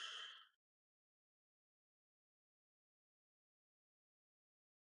call.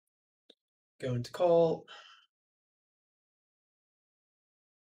 Going to call.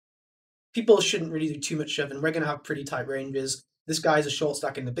 People shouldn't really do too much shoving. We're going to have pretty tight ranges. This guy's a short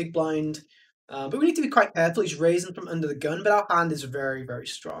stack in the big blind. But we need to be quite careful. He's raising from under the gun, but our hand is very, very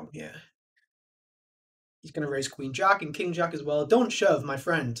strong here. He's going to raise queen jack and king jack as well. Don't shove, my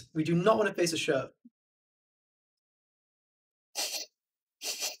friend. We do not want to face a shove.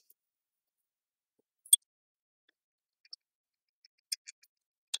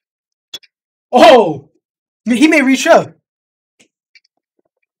 Oh! He may re-shove.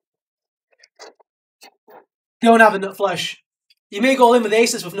 Don't have a nut flush. You may go all in with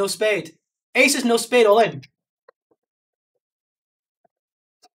aces with no spade. Aces, no spade, all in.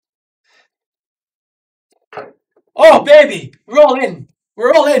 Oh, baby! We're all in.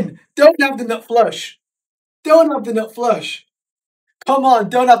 We're all in. Don't have the nut flush. Don't have the nut flush. Come on,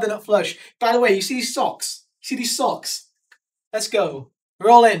 don't have the nut flush. By the way, you see these socks? You see these socks? Let's go.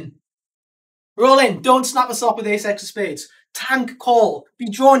 We're all in. We're all in. Don't snap us off with ace x of spades. Tank call. Be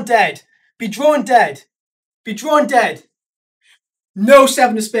drawn dead. Be drawn dead. Be drawn dead. No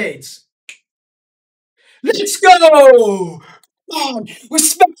 7 of spades. Let's go! On. We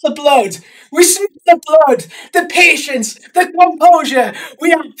smell the blood. We smell the blood. The patience. The composure.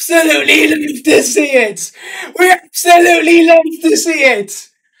 We absolutely love to see it. We absolutely love to see it.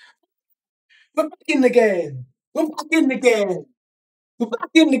 We're back in the game. We're back in the game. We're back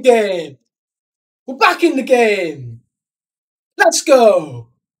in the game. We're back in the game. Let's go.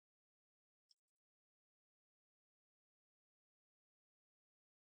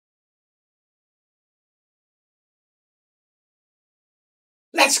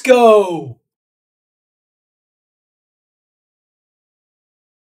 Let's go.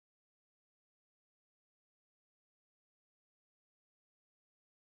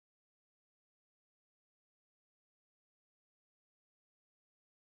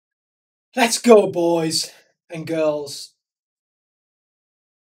 Let's go, boys and girls.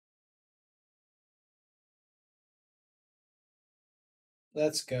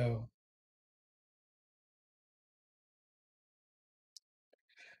 Let's go.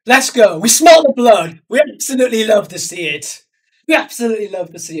 Let's go. We smell the blood. We absolutely love to see it. We absolutely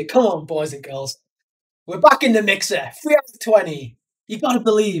love to see it. Come on, boys and girls. We're back in the mixer. 3 out of 20. You gotta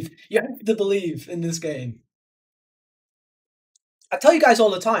believe. You have to believe in this game. I tell you guys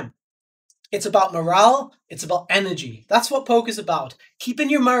all the time. It's about morale. It's about energy. That's what poker's about. Keeping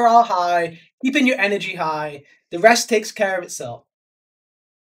your morale high, keeping your energy high. The rest takes care of itself.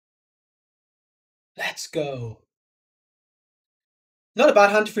 Let's go. Not a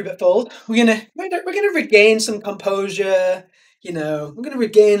bad hand to 3-bet fold. We're gonna regain some composure. You know, we're gonna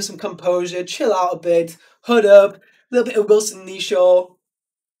regain some composure, chill out a bit, hood up, a little bit of Wilson Nishaw,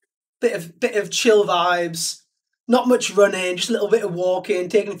 bit of chill vibes. Not much running, just a little bit of walking,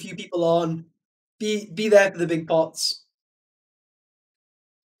 taking a few people on. Be there for the big pots.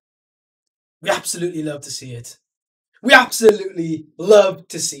 We absolutely love to see it. We absolutely love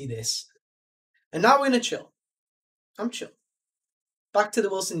to see this. And now we're gonna chill. I'm chill. Back to the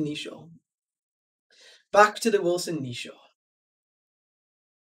Wilson Nishaw. Back to the Wilson Nishaw.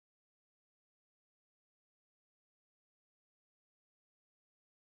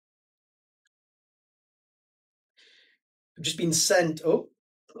 I've just been sent. Oh,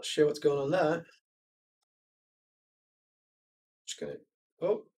 not sure what's going on there. Just gonna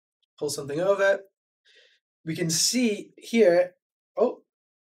pull something over. We can see here. Oh,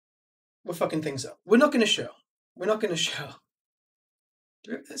 we're fucking things up. We're not gonna show. We're not gonna show.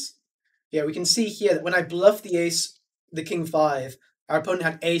 Do we have this? Yeah, we can see here that when I bluffed the ace, the king 5, our opponent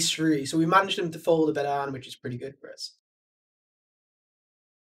had ace 3, so we managed him to fold a better hand, which is pretty good for us.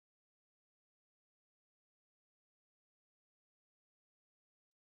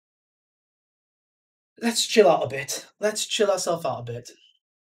 Let's chill out a bit. Let's chill ourselves out a bit.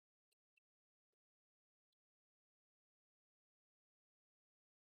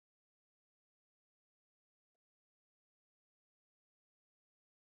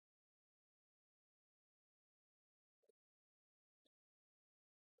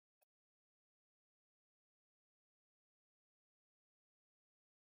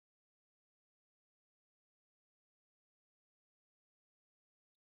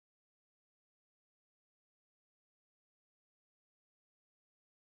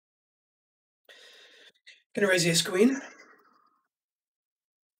 Gonna raise the ace queen.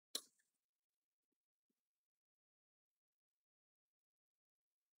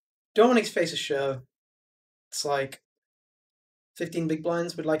 Don't want to face a shove. It's like 15 big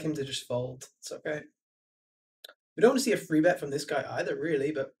blinds. We'd like him to just fold. It's okay. We don't want to see a free bet from this guy either,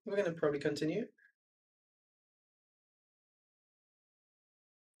 really, but we're going to probably continue.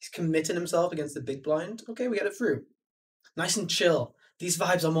 He's committing himself against the big blind. Okay, we get it through. Nice and chill. These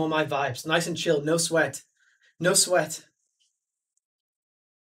vibes are more my vibes. Nice and chill. No sweat. No sweat.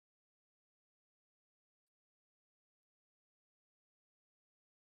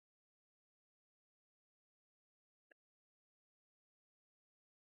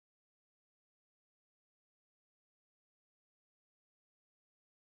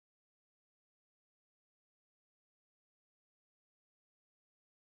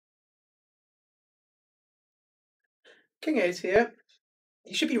 King 8 here.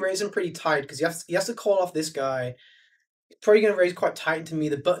 He should be raising pretty tight because he has to call off this guy. He's probably going to raise quite tight into me.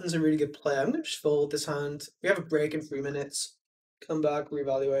 The button's a really good play. I'm going to just fold this hand. We have a break in 3 minutes. Come back,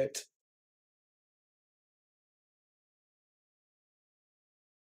 reevaluate.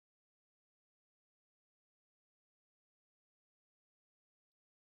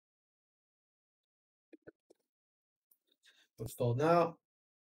 We'll fold now.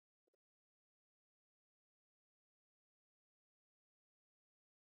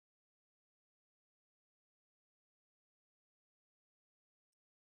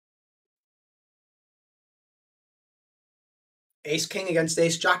 Ace King against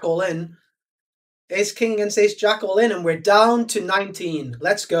Ace Jack all in. Ace King against Ace Jack all in, and we're down to 19.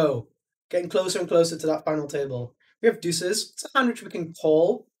 Let's go. Getting closer and closer to that final table. We have deuces. It's a hand which we can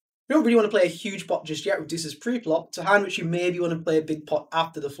call. You don't really want to play a huge pot just yet. Reduces pre-flop. It's a hand which you maybe want to play a big pot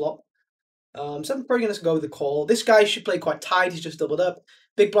after the flop. So I'm probably going to go with the call. This guy should play quite tight. He's just doubled up.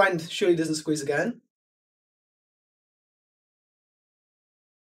 Big blind surely doesn't squeeze again.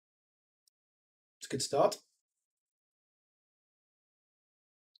 It's a good start.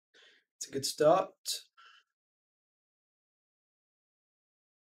 It's a good start.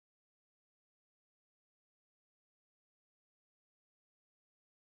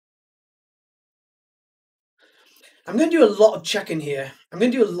 I'm going to do a lot of checking here. I'm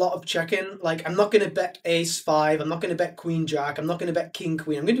going to do a lot of checking. Like, I'm not going to bet ace-5. I'm not going to bet queen-jack. I'm not going to bet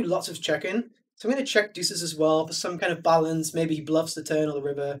king-queen. I'm going to do lots of checking. So I'm going to check deuces as well for some kind of balance. Maybe he bluffs the turn or the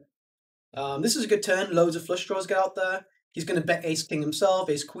river. This is a good turn. Loads of flush draws get out there. He's going to bet ace-king himself,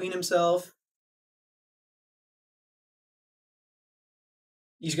 ace-queen himself.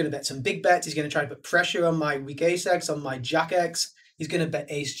 He's going to bet some big bets. He's going to try to put pressure on my weak ace-x, on my jack-x. He's going to bet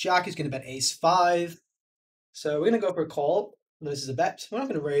ace-jack. He's going to bet ace-5. So we're going to go for a call. This is a bet. We're not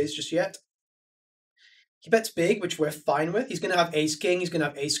going to raise just yet. He bets big, which we're fine with. He's going to have ace-king. He's going to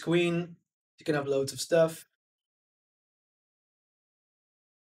have ace-queen. He's going to have loads of stuff.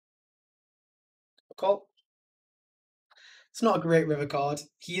 A call. It's not a great river card.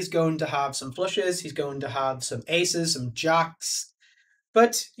 He is going to have some flushes. He's going to have some aces, some jacks.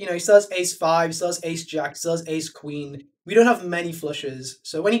 But, you know, he still has ace-5, he still has ace-jack, he still has ace-queen. We don't have many flushes.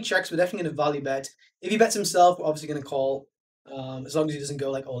 So when he checks, we're definitely going to value bet. If he bets himself, we're obviously going to call. As long as he doesn't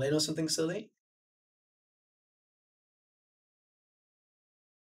go like all in or something silly.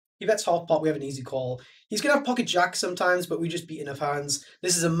 He bets half pot, we have an easy call. He's going to have pocket jack sometimes, but we just beat enough hands.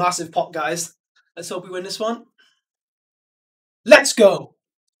 This is a massive pot, guys. Let's hope we win this one. Let's go!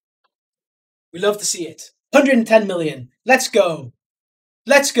 We love to see it. 110 million. Let's go.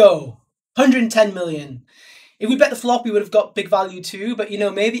 Let's go. 110 million. If we bet the flop, we would have got big value too, but, you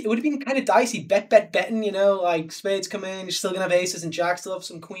know, maybe it would have been kind of dicey. Betting, you know, like spades come in, you're still going to have aces and jacks, still have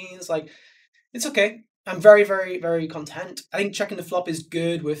some queens. Like, it's okay. I'm very, very, very content. I think checking the flop is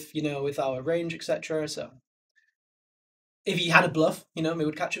good with, you know, with our range, etc. So if he had a bluff, you know, we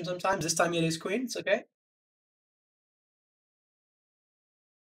would catch him sometimes. This time he had his queen. It's okay.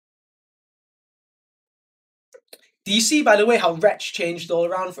 Do you see, by the way, how Wretch changed all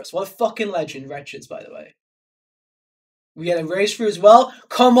around for us? What a fucking legend Wretch is, by the way. We get a raise through as well.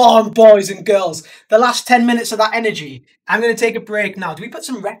 Come on, boys and girls. The last 10 minutes of that energy. I'm going to take a break now. Do we put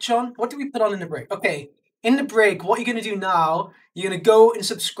some Wretch on? What do we put on in the break? Okay, in the break, what you're going to do now, you're going to go and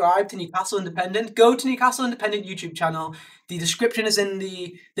subscribe to Newcastle Independent. Go to Newcastle Independent YouTube channel. The description is in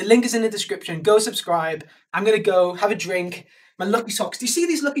the link is in the description. Go subscribe. I'm going to go have a drink. My lucky socks. Do you see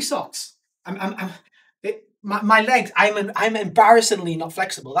these lucky socks? My legs, I'm embarrassingly not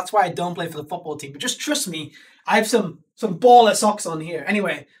flexible. That's why I don't play for the football team. But just trust me, I have some baller socks on here.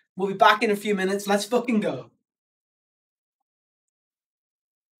 Anyway, we'll be back in a few minutes. Let's fucking go.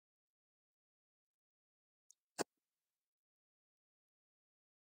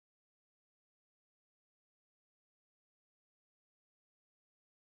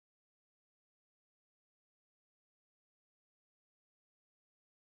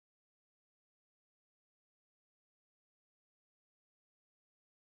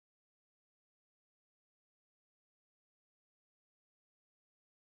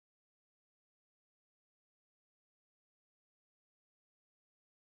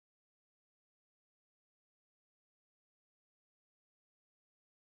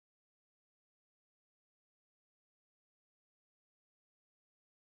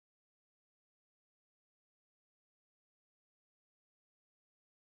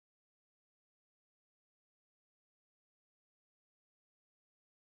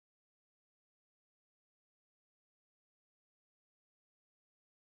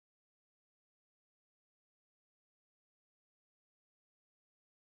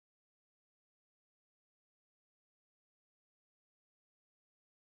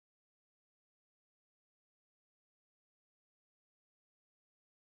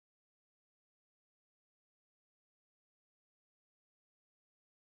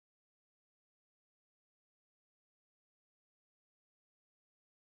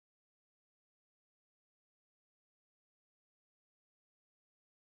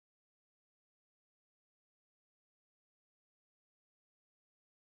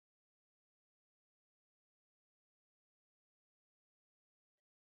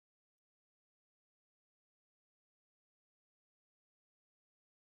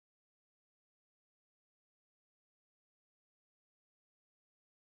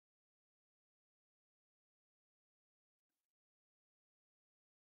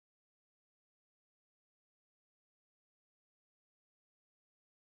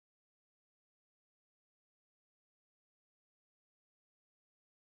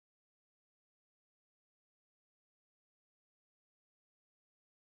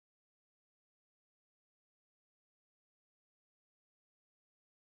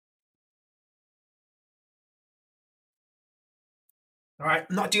 All right,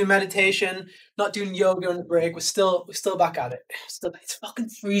 not doing meditation, not doing yoga on the break. We're still back at it. It's fucking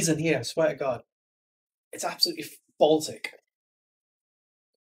freezing here. I swear to God, it's absolutely Baltic.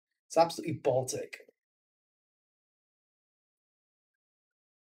 It's absolutely Baltic.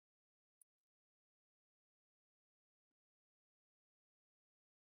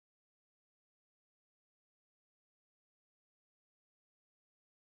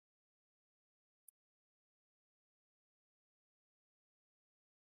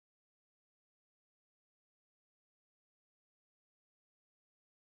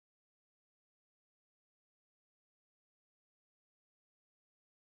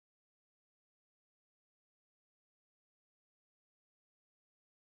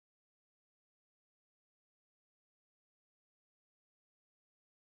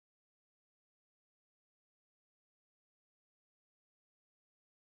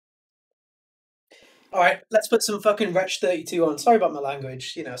 All right, let's put some fucking Wretch 32 on. Sorry about my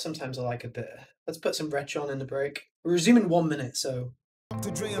language. You know, sometimes I like a bit. Let's put some Wretch on in the break. We're resuming 1 minute, so. To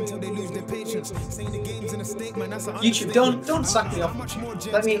Dre until they lose their patience. Saying the game's in a statement, that's an YouTube, don't sack me off.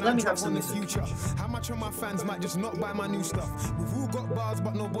 Let me have some music. How much of my fans might just not buy my new stuff? We've all got bars,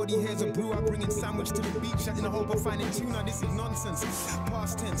 but nobody hears a brew. I bring in sandwich to the beach in the hope of finding tuna. This is nonsense.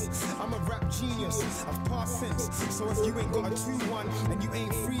 Past tense. I'm a rap genius. I've passed since. So if you ain't got a 2-1 and you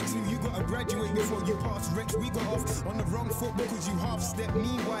ain't free to, you gotta graduate before you pass Rex. We got off on the wrong foot because you half step.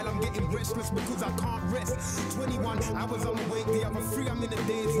 Meanwhile, I'm getting restless because I can't rest. 21 hours I'm awake, the other 3 I'm in the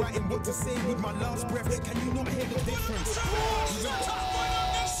days writing what to say with my last breath. Can you not hear the difference?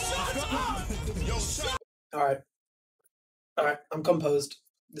 All right, I'm composed.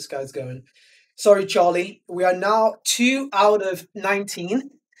 This guy's going. Sorry, Charlie. We are now 2 out of 19.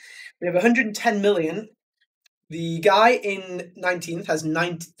 We have 110 million. The guy in 19th has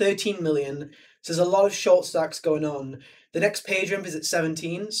 13 million. So there's a lot of short stacks going on. The next page jump is at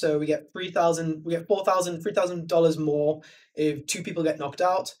 17, so we get $4,000, $3,000 more if 2 people get knocked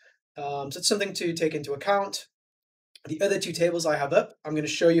out. So it's something to take into account. The other 2 tables I have up, I'm going to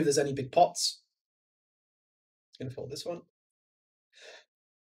show you if there's any big pots. I'm going to fold this one.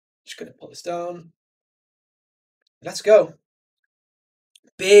 Just going to pull this down. Let's go.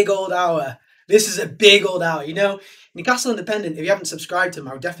 Big old hour. This is a big old hour. You know, Newcastle Independent, if you haven't subscribed to them,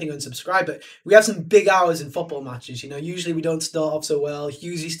 I would definitely go and subscribe. But we have some big hours in football matches. You know, usually we don't start off so well.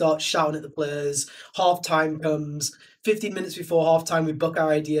 Usually start shouting at the players. Half time comes. 15 minutes before half time, we book our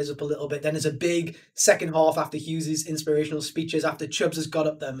ideas up a little bit. Then there's a big second half after Hughes' inspirational speeches, after Chubbs has got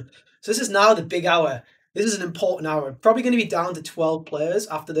up them. So this is now the big hour. This is an important hour. Probably going to be down to 12 players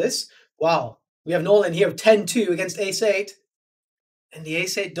after this. Wow. We have an all-in here of 10-2 against Ace-8. And the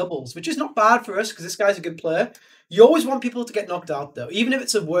Ace-8 doubles, which is not bad for us because this guy's a good player. You always want people to get knocked out, though. Even if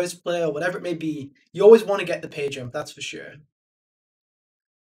it's a worse player or whatever it may be, you always want to get the pay jump, that's for sure.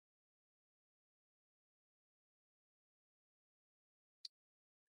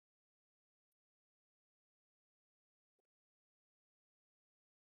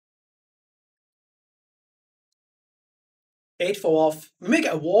 Eight for off. We may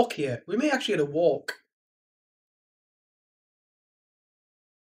get a walk here. We may actually get a walk.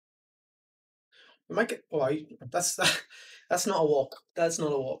 We might get. Oh, that's not a walk. That's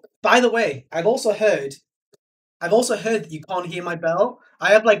not a walk. By the way, I've also heard that you can't hear my bell.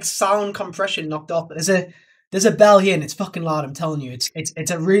 I have like sound compression knocked off. There's a bell here and it's fucking loud. I'm telling you,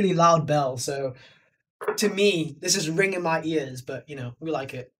 it's a really loud bell. So to me, this is ringing my ears. But you know, we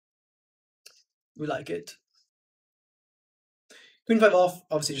like it. We like it. Queen 5 off,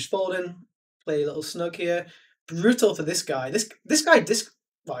 obviously just folding. Play a little snug here. Brutal for this guy. This guy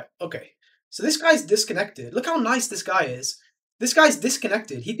right, okay. So this guy's disconnected. Look how nice this guy is. This guy's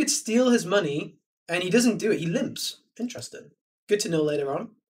disconnected. He could steal his money and he doesn't do it. He limps. Interesting. Good to know later on.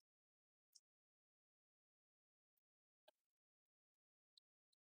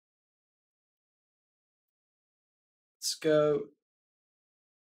 Let's go.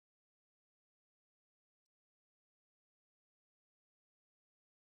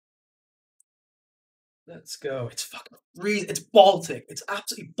 Let's go. It's fucking freezing. It's Baltic. It's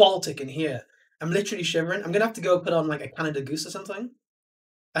absolutely Baltic in here. I'm literally shivering. I'm gonna have to go put on like a Canada Goose or something.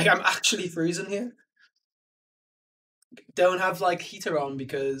 Like I'm actually freezing here. Don't have like heater on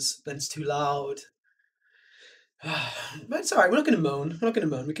because then it's too loud. But it's alright. We're not gonna moan. We're not gonna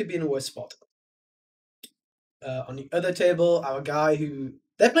moan. We could be in a worse spot. On the other table, our guy who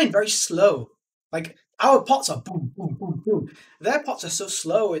they're playing very slow. Like our pots are boom, boom, boom, boom. Their pots are so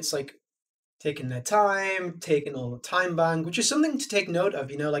slow. It's like taking their time, taking all the time bank, which is something to take note of.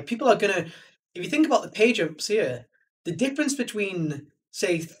 You know, like people are gonna. If you think about the pay jumps here, the difference between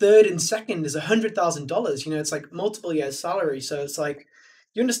say third and second is $100,000. You know, it's like multiple years' salary. So it's like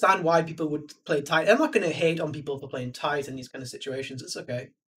you understand why people would play tight. I'm not going to hate on people for playing tight in these kind of situations. It's okay.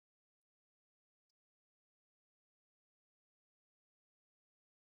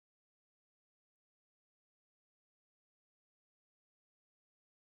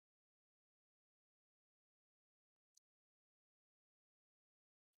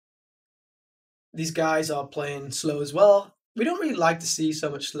 These guys are playing slow as well. We don't really like to see so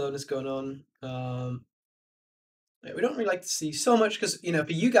much slowness going on. We don't really like to see so much because, you know,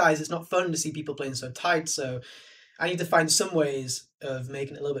 for you guys, it's not fun to see people playing so tight. So I need to find some ways of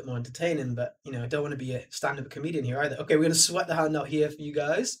making it a little bit more entertaining. But, you know, I don't want to be a stand-up comedian here either. Okay, we're going to sweat the hand out here for you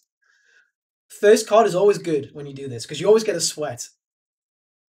guys. First card is always good when you do this because you always get a sweat.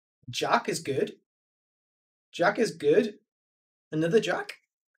 Jack is good. Jack is good. Another Jack.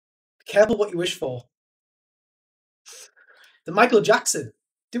 Be careful what you wish for. The Michael Jackson.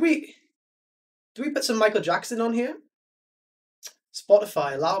 Do we put some Michael Jackson on here?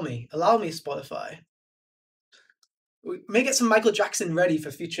 Spotify, allow me, Spotify. We may get some Michael Jackson ready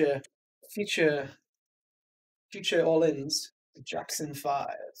for future all-ins. Jackson 5.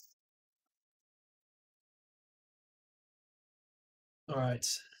 All right.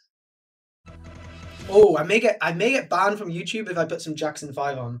 Oh, I may get banned from YouTube if I put some Jackson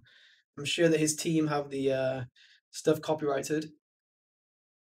 5 on. I'm sure that his team have the stuff copyrighted.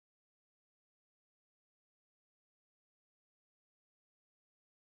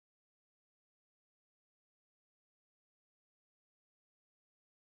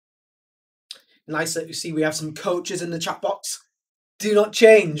 Nice that you see we have some coaches in the chat box. Do not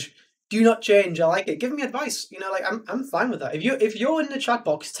change. Do not change. I like it. Give me advice. You know, like I'm fine with that. If you're in the chat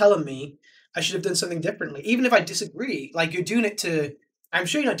box telling me I should have done something differently, even if I disagree, like you're doing it to, I'm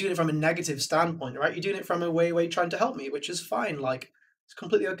sure you're not doing it from a negative standpoint, right? You're doing it from a way where you're trying to help me, which is fine. Like it's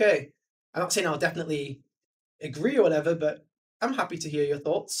completely okay. I'm not saying I'll definitely agree or whatever, but I'm happy to hear your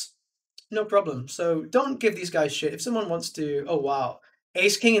thoughts. No problem. So don't give these guys shit. If someone wants to, oh wow,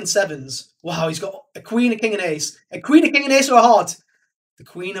 ace, king, and sevens. Wow, he's got a queen, a king, and ace. A queen, a king, and ace, or a heart. The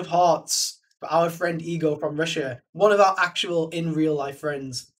Queen of Hearts for our friend Igor from Russia. One of our actual in real life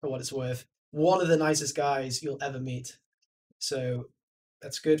friends, for what it's worth. One of the nicest guys you'll ever meet. So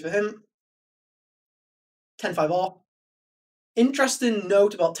that's good for him. 10-5 off. Interesting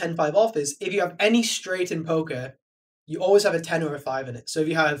note about 10-5 off is if you have any straight in poker, you always have a 10 or a 5 in it. So if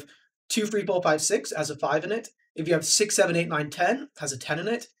you have 2, 3, 4, 5, 6 has a 5 in it. If you have 6, 7, 8, 9, 10 has a 10 in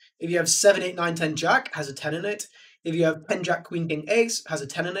it. If you have 7, 8, 9, 10 Jack has a 10 in it. If you have 10 Jack, Queen, King, Ace has a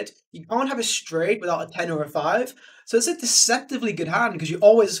 10 in it. You can't have a straight without a 10 or a 5. So it's a deceptively good hand because you're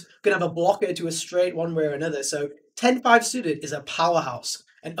always going to have a blocker to a straight one way or another. So 10-5 suited is a powerhouse,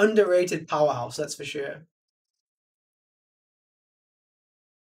 an underrated powerhouse, that's for sure.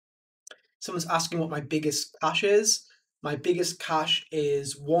 Someone's asking what my biggest cash is. My biggest cash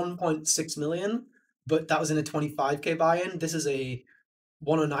is 1.6 million, but that was in a 25k buy-in. This is a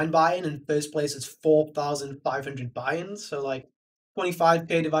 109 buy-in, and first place is 4,500 buy-ins. So like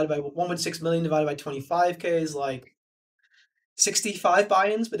 25k divided by 1.6 million divided by 25k is like 65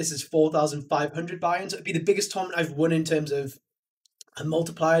 buy-ins, but this is 4,500 buy-ins. It'd be the biggest tournament I've won in terms of a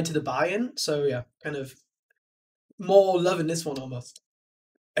multiplier to the buy-in. So yeah, kind of more love in this one almost.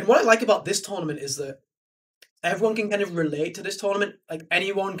 And what I like about this tournament is that everyone can kind of relate to this tournament. Like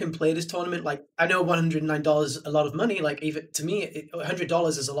anyone can play this tournament. Like I know $109 is a lot of money. Like even to me, $100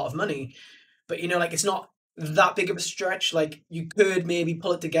 is a lot of money. But you know, like it's not that big of a stretch. Like you could maybe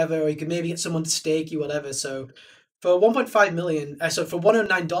pull it together, or you could maybe get someone to stake you, whatever. So for 1.5 million, so for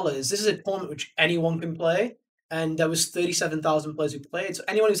 $109, this is a tournament which anyone can play. And there was 37,000 players who played. So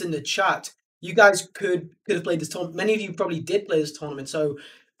anyone who's in the chat, you guys could have played this tournament. Many of you probably did play this tournament. So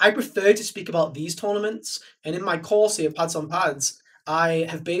I prefer to speak about these tournaments. And in my course here, Pads on Pads, I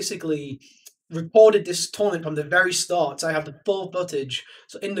have basically recorded this tournament from the very start. So I have the full footage.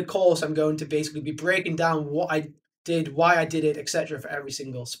 So in the course, I'm going to basically be breaking down what I did, why I did it, etc. for every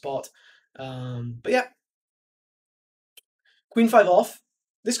single spot. But yeah, Queen 5 off.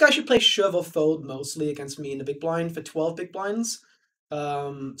 This guy should play shove or fold mostly against me in the big blind for 12 big blinds.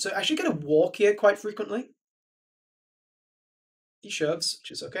 So I should get a walk here quite frequently. He shoves,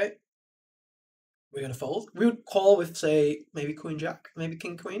 which is okay. We're going to fold. We would call with, say, maybe Queen Jack, maybe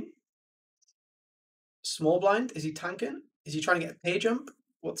King Queen. Small blind. Is he tanking? Is he trying to get a pay jump?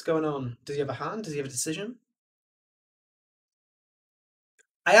 What's going on? Does he have a hand? Does he have a decision?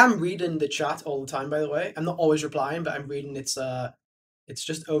 I am reading the chat all the time, by the way. I'm not always replying, but I'm reading. It's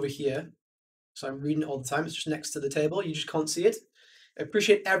just over here. So I'm reading it all the time. It's just next to the table. You just can't see it. I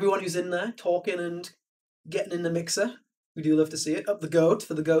appreciate everyone who's in there talking and getting in the mixer. We do love to see it. Up the goat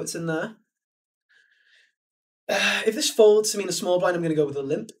for the goats in there. If this folds to me in a small blind, I'm going to go with a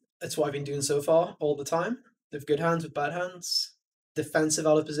limp. That's what I've been doing so far all the time. With good hands, with bad hands. Defensive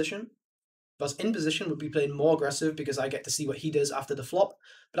out of position. If I was in position, would be playing more aggressive because I get to see what he does after the flop.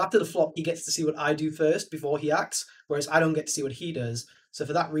 But after the flop, he gets to see what I do first before he acts, whereas I don't get to see what he does. So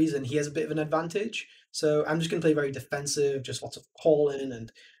for that reason, he has a bit of an advantage. So I'm just going to play very defensive, just lots of calling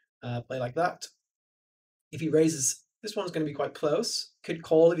and play like that. If he raises, this one's going to be quite close. Could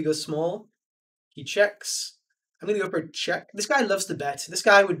call if he goes small. He checks. I'm going to go for a check. This guy loves to bet. This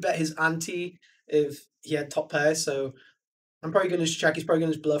guy would bet his ante if he had top pairs. So I'm probably going to check. He's probably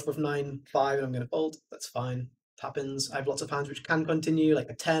going to bluff with 9-5, and I'm going to fold. That's fine. It happens. I have lots of hands which can continue, like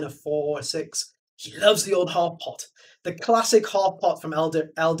a 10, a 4, a 6. He loves the old half pot. The classic half pot from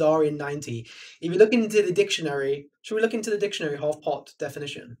Eldarian 90. If you look into the dictionary, should we look into the dictionary half pot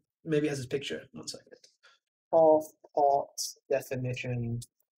definition? Maybe it has his picture. 1 second. Half pot definition.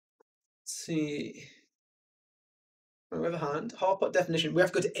 Let's see. We have a hand. Half pot definition. We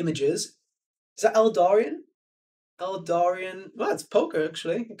have to go to images. Is that Eldarian? Eldarian. Well, it's poker,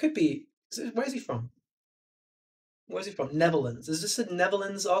 actually. It could be. Where is he from? Where's he from? Netherlands. Is this a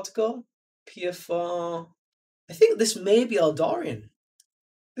Netherlands article? PFR. I think this may be Eldarian.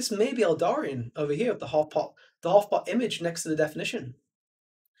 This may be Eldarian over here with the half pot image next to the definition.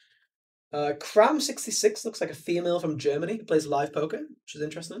 Cram66 looks like a female from Germany who plays live poker, which is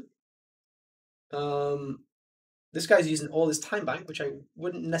interesting. This guy's using all his time bank, which I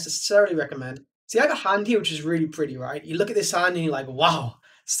wouldn't necessarily recommend. See, I have a hand here which is really pretty, right? You look at this hand and you're like, wow,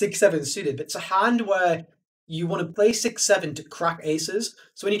 6-7 suited. But it's a hand where you want to play 6-7 to crack aces.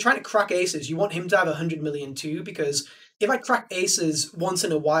 So when you're trying to crack aces, you want him to have 100 million too, because if I crack aces once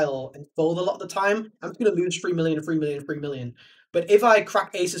in a while and fold a lot of the time, I'm going to lose 3 million, 3 million, 3 million. But if I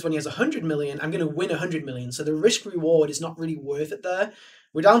crack aces when he has 100 million, I'm going to win 100 million. So the risk reward is not really worth it there.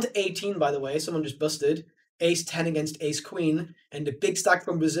 We're down to 18, by the way. Someone just busted. Ace 10 against ace queen, and the big stack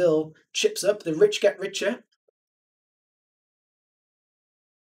from Brazil chips up. The rich get richer.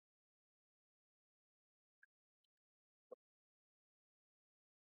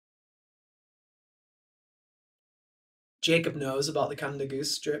 Jacob knows about the Canada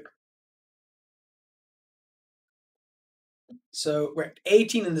Goose strip. So we're at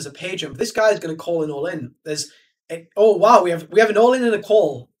 18 and there's a pay jump. This guy's going to call in all in. Oh wow, we have an all in and a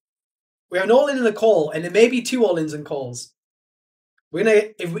call. We have an all in and a call, and there may be 2 all ins and calls. We're gonna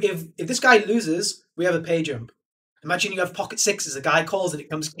if this guy loses, we have a pay jump. Imagine you have pocket sixes, a guy calls and it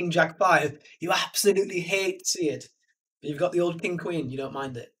comes king jack 5. You absolutely hate to see it. But you've got the old king queen, you don't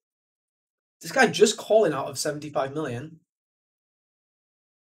mind it. This guy just calling out of 75 million.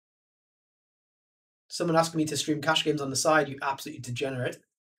 Someone asking me to stream cash games on the side, you absolutely degenerate.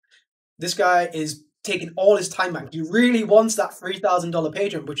 This guy is taking all his time bank. He really wants that $3,000 pay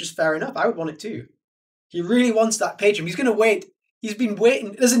jump, which is fair enough. I would want it too. He really wants that pay jump. He's going to wait. He's been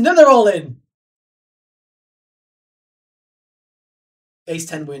waiting. There's another all in. Ace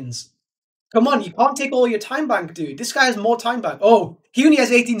 10 wins. Come on, you can't take all your time bank, dude. This guy has more time bank. Oh, he only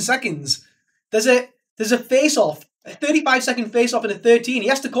has 18 seconds. There's a face-off. A 35-second face-off and a 13. He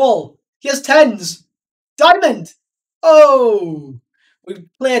has to call. He has 10s. Diamond! Oh! We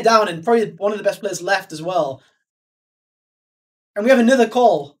play it down and probably one of the best players left as well. And we have another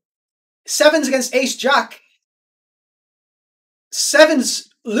call. 7s against ace-jack. 7s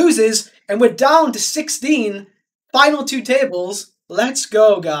loses, and we're down to 16. Final 2 tables. Let's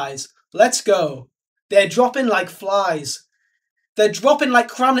go, guys. Let's go. They're dropping like flies. They're dropping like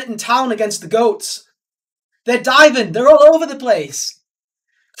Cramlington Town against the Goats. They're diving. They're all over the place.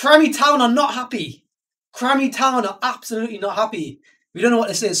 Crammy Town are not happy. Crammy Town are absolutely not happy. If you don't know what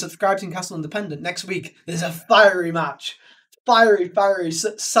this is, subscribe to Newcastle Independent. Next week, there's a fiery match. Fiery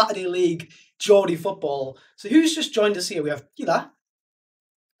Saturday League Geordie football. So who's just joined us here? We have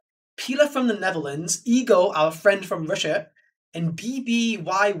Pila from the Netherlands, Ego, our friend from Russia, and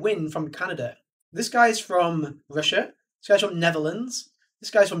BBY Win from Canada. This guy's from Russia. This guy's from Netherlands.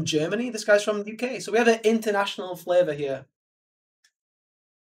 This guy's from Germany. This guy's from the UK. So we have an international flavour here.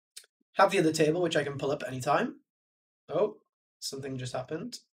 Have the other table, which I can pull up anytime. Oh, something just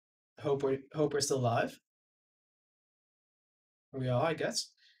happened. Hope we're still live. We are, I guess.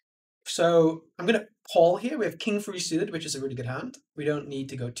 So I'm going to call here. We have king 3 suited, which is a really good hand. We don't need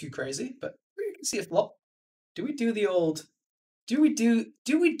to go too crazy, but we can see a flop. Do we do the old... Do we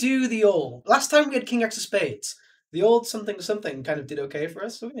do the old... Last time we had king x of spades. The old something kind of did okay for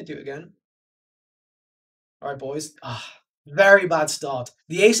us, so we're going to do it again. All right, boys. Very bad start.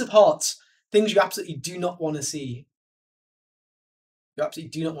 The ace of hearts. Things you absolutely do not want to see. You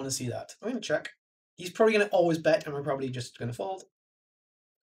absolutely do not want to see that. I'm going to check. He's probably going to always bet, and we're probably just going to fold.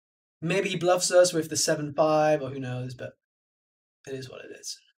 Maybe he bluffs us with the 7-5, or who knows, but it is what it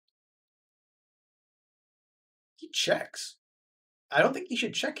is. He checks. I don't think he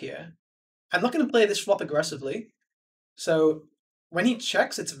should check here. I'm not going to play this flop aggressively. So when he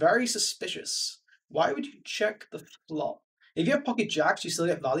checks, it's very suspicious. Why would you check the flop? If you have pocket jacks, you still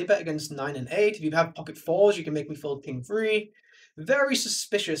get value bet against 9 and 8. If you have pocket fours, you can make me fold king 3. Very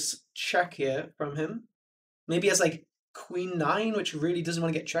suspicious check here from him. Maybe he has like queen 9, which really doesn't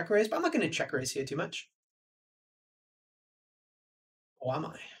want to get check raised, but I'm not going to check raise here too much. Or am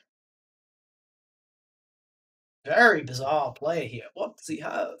I? Very bizarre play here. What does he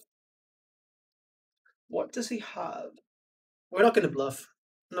have? What does he have? We're not going to bluff.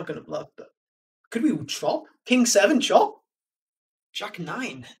 I'm not going to bluff, but could we chop? King 7 chop? Jack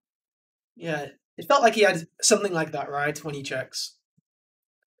 9. Yeah, it felt like he had something like that, right, when he checks.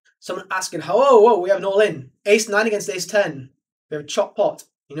 Someone asking, whoa, we have an all-in. Ace 9 against Ace 10. We have a chop pot.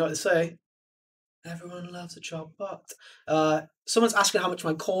 You know what they say? Everyone loves a chop pot. Someone's asking how much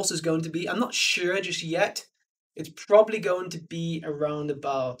my course is going to be. I'm not sure just yet. It's probably going to be around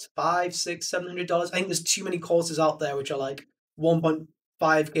about $500, $600, $700. I think there's too many courses out there which are like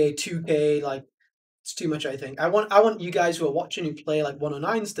 1.5K, 2K, like it's too much, I think. I want you guys who are watching who play like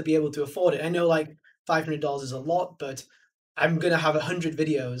 109s to be able to afford it. I know like $500 is a lot, but I'm gonna have 100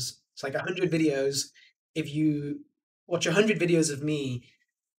 videos. It's like 100 videos. If you watch 100 videos of me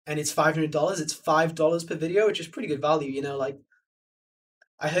and it's $500, it's $5 per video, which is pretty good value, you know, like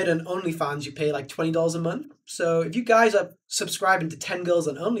I heard on OnlyFans you pay like $20 a month. So if you guys are subscribing to 10 girls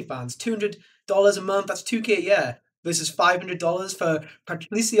on OnlyFans, $200 a month, that's 2K a year. Versus $500 for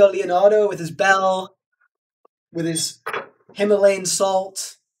Patricio Leonardo with his bell, with his Himalayan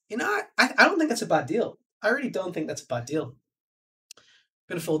salt. You know, I don't think that's a bad deal. I really don't think that's a bad deal. I'm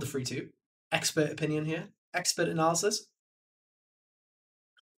going to fold the free two. Expert opinion here. Expert analysis.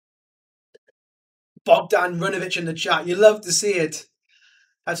 Bogdan Runovic in the chat. You love to see it.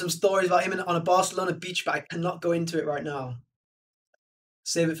 I have some stories about him on a Barcelona beach, but I cannot go into it right now.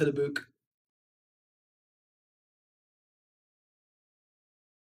 Save it for the book.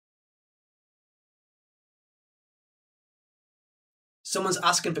 Someone's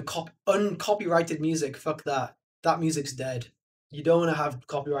asking for uncopyrighted music. Fuck that. That music's dead. You don't want to have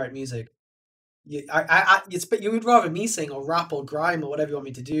copyright music. You would rather me sing or rap or grime or whatever you want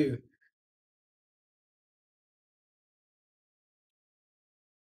me to do.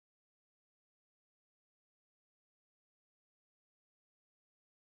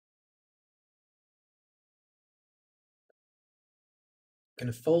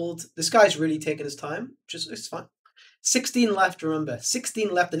 Gonna fold. This guy's really taking his time. It's fine. 16 left, remember.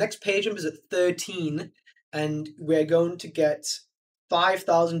 16 left. The next page jump is at 13, and we're going to get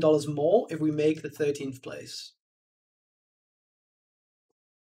 $5,000 more if we make the 13th place.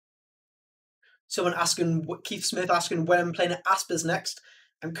 Someone asking, Keith Smith asking when I'm playing at Aspers next.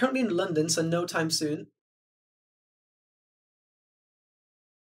 I'm currently in London, so no time soon.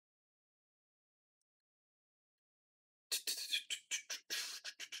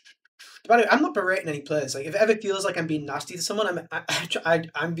 By the way, I'm not berating any players. Like, if it ever feels like I'm being nasty to someone,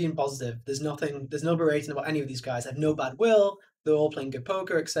 I'm being positive. There's no berating about any of these guys. I have no bad will. They're all playing good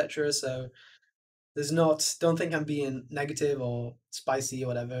poker, etc. So don't think I'm being negative or spicy or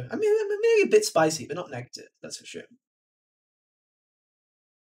whatever. I mean, maybe a bit spicy, but not negative. That's for sure.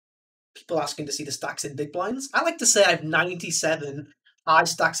 People asking to see the stacks in big blinds. I like to say I have 97 high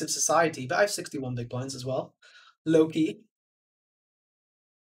stacks of society, but I have 61 big blinds as well. Low key.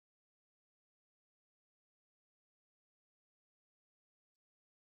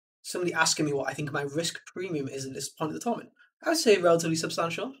 Somebody asking me what I think my risk premium is at this point of the tournament. I would say relatively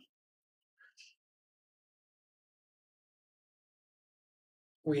substantial.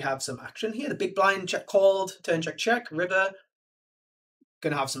 We have some action here. The big blind check called, turn check, river.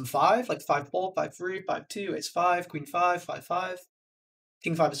 Gonna have some 5, like 5-4, 5-3, 5-2, ace 5, queen 5, 5-5,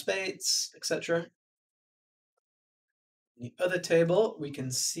 king 5 of spades, etc. The other table, we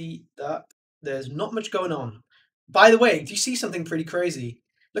can see that there's not much going on. By the way, do you see something pretty crazy?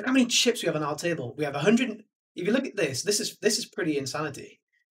 Look how many chips we have on our table. We have 100. If you look at this is pretty insanity.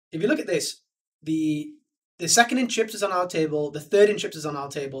 If you look at this, the second in chips is on our table, the third in chips is on our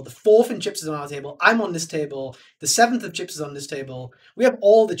table, the fourth in chips is on our table, I'm on this table, the seventh of chips is on this table. We have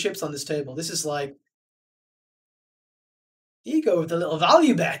all the chips on this table. This is like Ego with a little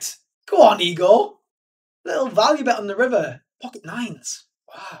value bet. Go on, Ego. Little value bet on the river. Pocket 9s.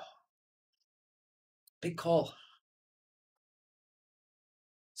 Wow. Big call.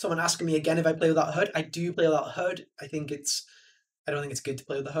 Someone asking me again if I play without HUD. I do play without HUD. I don't think it's good to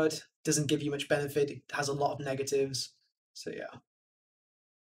play with the HUD. It doesn't give you much benefit. It has a lot of negatives. So yeah.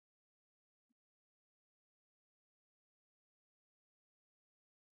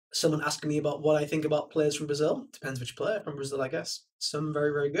 someone asking me about what I think about players from Brazil. Depends which player from Brazil, I guess. Some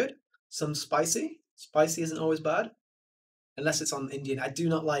very, very good. Some spicy. Spicy isn't always bad. Unless it's on Indian. I do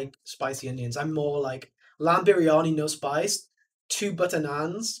not like spicy Indians. I'm more like lamb biryani, no spice. 2 butter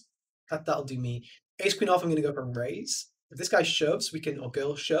naans. That'll do me. Ace queen off, I'm going to go for raise. If this guy shoves, we can, or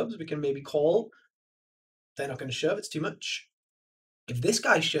girl shoves, we can maybe call. They're not going to shove, it's too much. If this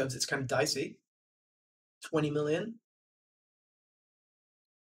guy shoves, it's kind of dicey. 20 million.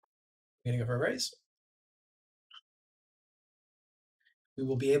 I'm going to go for a raise. We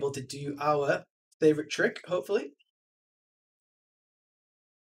will be able to do our favorite trick, hopefully.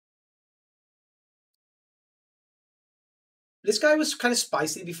 This guy was kind of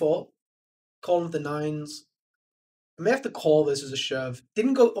spicy before. Calling with the nines. I may have to call this as a shove.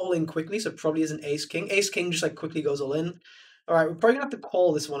 Didn't go all in quickly, so probably isn't ace king. Ace king just like quickly goes all in. All right, we're probably gonna have to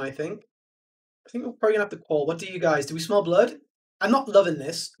call this one, I think. I think we're probably gonna have to call. What do you guys? Do we smell blood? I'm not loving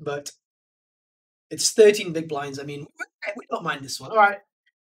this, but it's 13 big blinds. I mean, we don't mind this one. All right.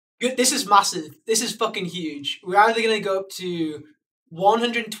 Good. This is massive. This is fucking huge. We're either gonna go up to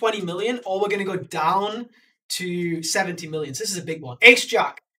 120 million or we're gonna go down to 70 million. So this is a big one. Ace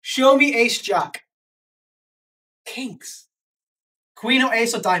jack. Show me ace jack. Kings. Queen or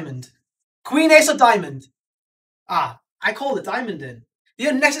ace or diamond? Queen, ace or diamond? Ah, I call the diamond in. The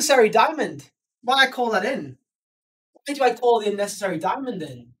unnecessary diamond. Why I call that in? Why do I call the unnecessary diamond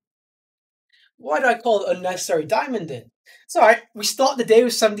in? Why do I call the unnecessary diamond in? It's alright. We start the day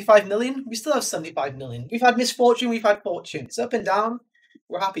with 75 million. We still have 75 million. We've had misfortune, we've had fortune. It's up and down.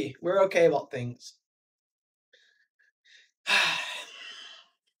 We're happy. We're okay about things.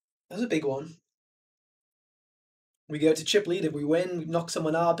 That's a big one. We go to chip lead. If we win, we knock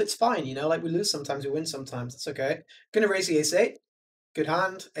someone up. It's fine, you know, like we lose sometimes, we win sometimes. It's okay. Gonna raise the ace 8. Good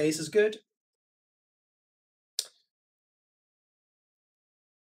hand. Ace is good.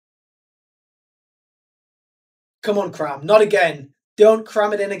 Come on, cram. Not again. Don't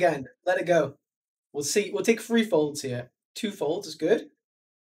cram it in again. Let it go. We'll see. We'll take 3 folds here. 2 folds is good.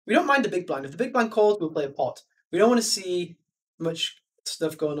 We don't mind the big blind. If the big blind calls, we'll play a pot. We don't want to see much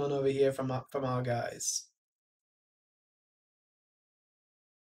stuff going on over here from our guys.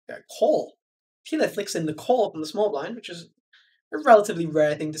 Yeah, call. Killer flicks in the call from the small blind, which is a relatively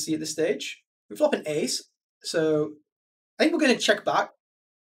rare thing to see at this stage. We flop an ace, so I think we're going to check back.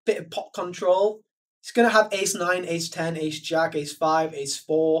 Bit of pot control. He's going to have ace 9, ace 10, ace jack, ace 5, ace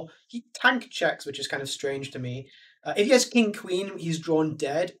 4. He tank checks, which is kind of strange to me. If he has king queen, he's drawn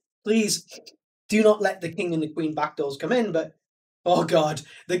dead. Please do not let the king and the queen backdoors come in, but oh god,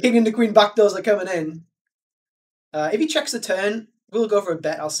 the king and the queen backdoors are coming in. If he checks the turn, we'll go for a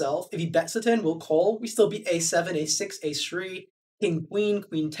bet ourselves. If he bets the turn, we'll call. We still beat ace 7, ace 6, ace 3, king queen,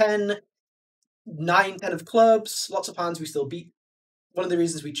 queen 10, 9, 10 of clubs. Lots of hands we still beat. One of the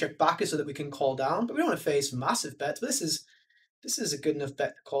reasons we check back is so that we can call down, but we don't want to face massive bets. But this is a good enough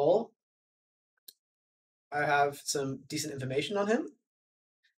bet to call. I have some decent information on him.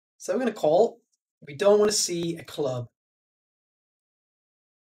 So we're going to call. We don't want to see a club.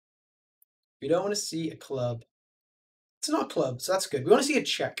 We don't want to see a club. It's not a club, so that's good. We want to see a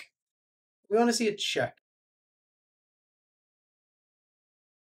check. We want to see a check.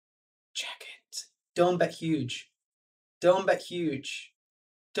 Check it. Don't bet huge. Don't bet huge.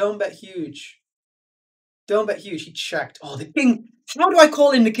 Don't bet huge. Don't bet huge. He checked. Oh, the king. How do I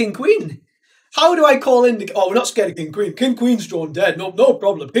call in the king queen? How do I call in the... Oh, we're not scared of king queen. King queen's drawn dead. No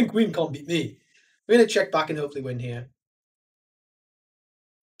problem. King queen can't beat me. We're going to check back and hopefully win here.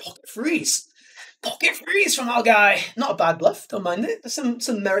 Pocket freeze. Pocket freeze from our guy. Not a bad bluff. Don't mind it. There's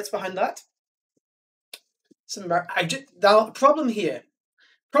some merits behind that. Now, the problem here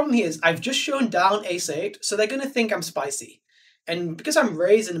is I've just shown down ace 8, so they're going to think I'm spicy. And because I'm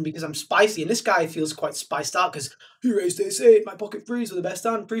raising and because I'm spicy, and this guy feels quite spiced out because he raised ace 8, my pocket freeze with the best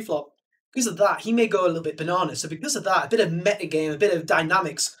hand pre-flop. Because of that, he may go a little bit banana. So because of that, a bit of metagame, a bit of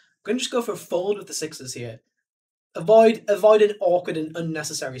dynamics, I'm going to just go for a fold with the 6s here. Avoid an awkward and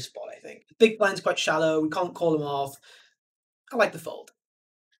unnecessary spot, I think. The big blind's quite shallow. We can't call him off. I like the fold.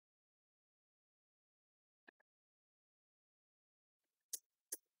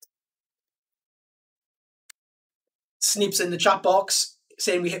 Sneeps in the chat box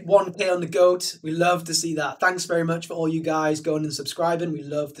saying we hit 1K on the GOAT. We love to see that. Thanks very much for all you guys going and subscribing. We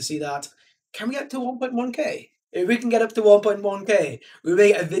love to see that. Can we get to 1.1K? If we can get up to 1.1K, we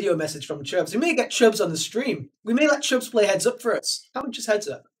may get a video message from Chubbs. We may get Chubbs on the stream. We may let Chubbs play heads up for us. How much is heads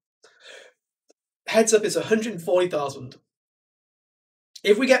up? Heads up is 140,000.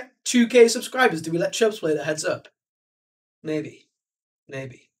 If we get 2K subscribers, do we let Chubbs play the heads up? Maybe.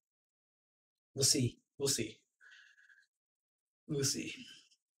 Maybe. We'll see. We'll see. We'll see.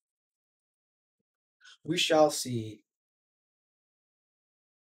 We shall see.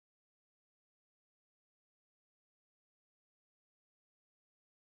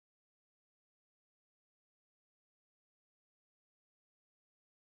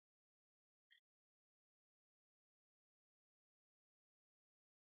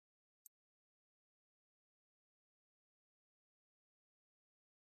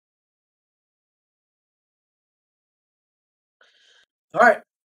 All right.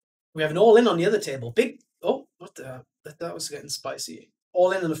 We have an all in on the other table. Big. Oh, what the? That was getting spicy.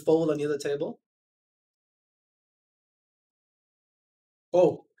 All in and a fold on the other table.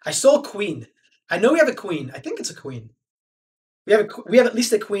 Oh, I saw a queen. I know we have a queen. I think it's a queen. We have at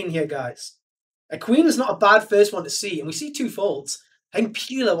least a queen here, guys. A queen is not a bad first one to see, and we see two folds. I think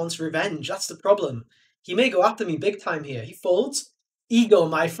Peeler wants revenge. That's the problem. He may go after me big time here. He folds. Ego,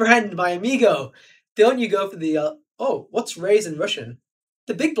 my friend, my amigo. Don't you go for the... oh, what's raise in Russian?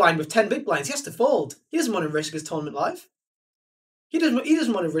 The big blind with 10 big blinds. He has to fold. He doesn't want to risk his tournament live. He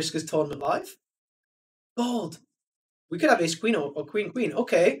doesn't want to risk his tournament live. Fold. We could have ace queen or queen queen.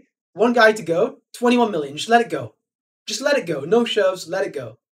 Okay. One guy to go. 21 million. Just let it go. Just let it go. No shoves. Let it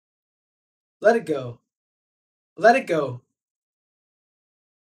go. Let it go. Let it go.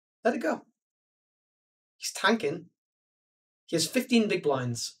 Let it go. He's tanking. He has 15 big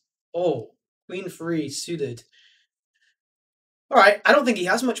blinds. Oh, queen free suited. All right. I don't think he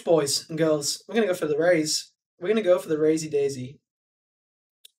has much, boys and girls. We're going to go for the raise. We're going to go for the raisey daisy.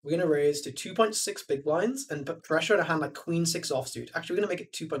 We're going to raise to 2.6 big blinds and put pressure on a hand like queen 6 offsuit. Actually, we're going to make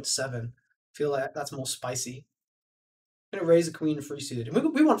it 2.7. I feel like that's more spicy. I'm going to raise a queen free suited.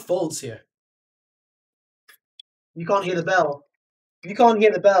 And we want folds here. You can't hear the bell. You can't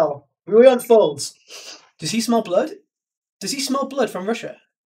hear the bell. We want folds. Does he smell blood? Does he smell blood from Russia?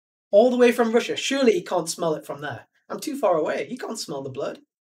 All the way from Russia. Surely he can't smell it from there. I'm too far away. He can't smell the blood.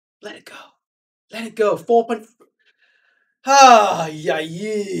 Let it go. Let it go. 4. Ah,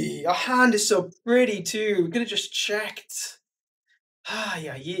 yeah. Our hand is so pretty too. We could have just checked. Ah,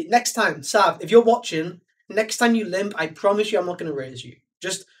 yeah. Next time, Sav, if you're watching, next time you limp, I promise you I'm not going to raise you.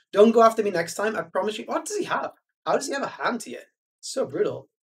 Just don't go after me next time. I promise you. What does he have? How does he have a hand here? So brutal.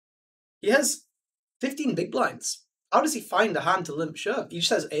 He has 15 big blinds. How does he find a hand to limp shove? He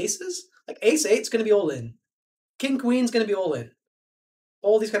just has aces? Like ace 8's going to be all in. King queen's going to be all in.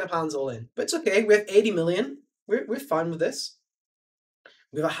 All these kind of hands all in. But it's okay. We have 80 million. We're fine with this.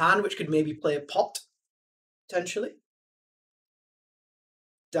 We have a hand which could maybe play a pot, potentially.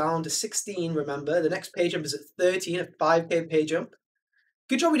 Down to 16, remember. The next pay jump is at 13, a 5k pay jump.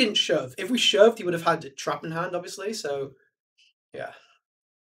 Good job we didn't shove. If we shoved, he would have had a trap in hand, obviously. So, yeah.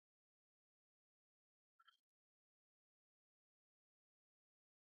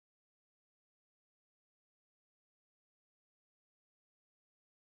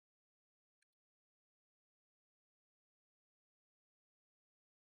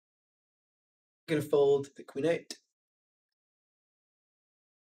 I'm going to fold the queen 8.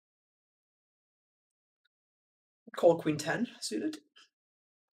 Call queen 10 suited.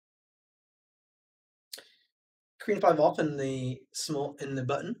 Queen 5 off in the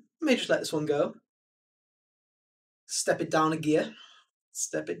button. May just let this one go. Step it down a gear.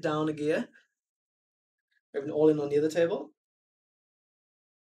 Step it down a gear. We have an all in on the other table.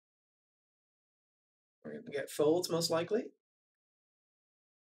 We're going to get folds most likely.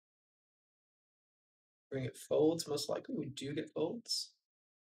 We're going to get folds most likely. We do get folds.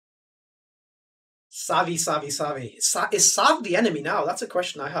 Savvy. Is Sav the enemy now? That's a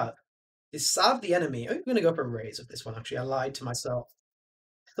question I have. Is Sav the enemy? I'm going to go for a raise of this one, actually. I lied to myself.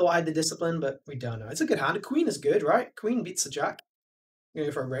 Thought I had the discipline, but we don't know. It's a good hand. A queen is good, right? Queen beats the jack. I'm going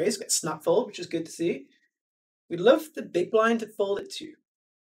to go for a raise. Get snap fold, which is good to see. We'd love the big blind to fold it too.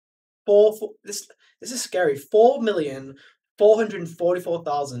 This is scary.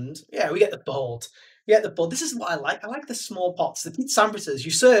 4,444,000. Yeah, we get the fold. We get the fold. This is what I like. I like the small pots. The Pete Sampras's.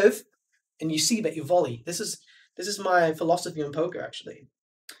 You serve, and you see that you volley. This is my philosophy on poker, actually.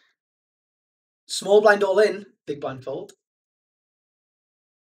 Small blind all in, big blind fold.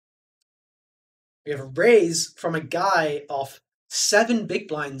 We have a raise from a guy off 7 big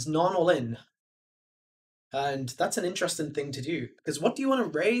blinds, non all in. And that's an interesting thing to do. Because what do you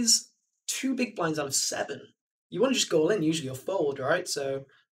want to raise 2 big blinds out of 7? You want to just go all in, usually you'll fold, right? So,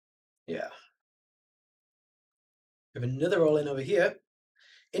 yeah. We have another all in over here.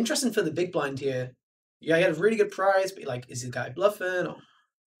 Interesting for the big blind here. Yeah, he had a really good prize, but like, is the guy bluffing or...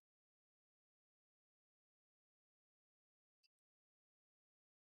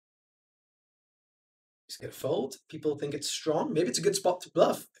 Just get a fold. People think it's strong. Maybe it's a good spot to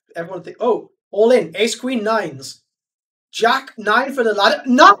bluff. Everyone think, oh, all in. Ace, queen, 9s. Jack, 9 for the ladder.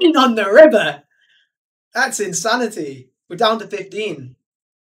 9 on the river. That's insanity. We're down to 15.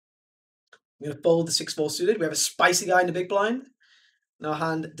 I'm going to fold the 6-4 suited. We have a spicy guy in the big blind. And our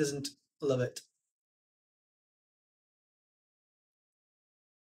hand doesn't love it.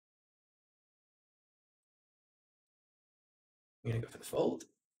 I'm going to go for the fold.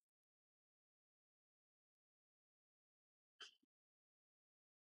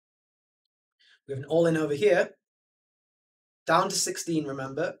 We have an all-in over here. Down to 16,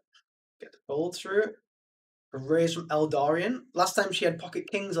 remember. Get the fold through. A raise from Eldarian. Last time she had pocket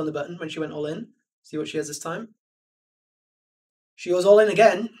kings on the button when she went all-in. See what she has this time. She goes all-in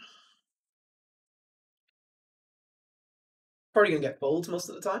again. Probably going to get folds most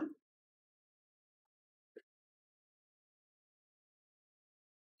of the time.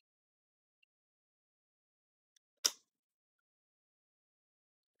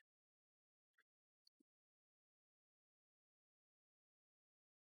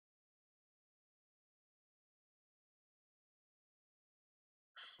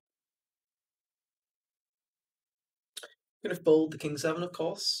 I'm going to fold the king 7, of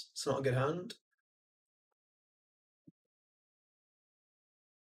course. It's not a good hand.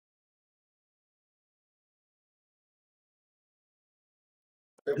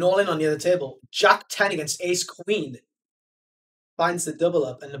 We have an all-in on the other table. Jack 10 against ace queen. Finds the double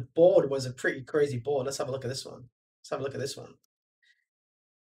up, and the board was a pretty crazy board. Let's have a look at this one. Let's have a look at this one.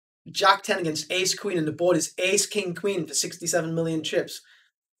 Jack 10 against ace queen, and the board is ace king queen for 67 million chips.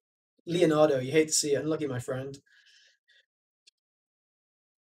 Leonardo, you hate to see it. Unlucky, my friend.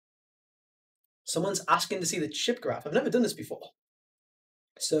 Someone's asking to see the chip graph. I've never done this before.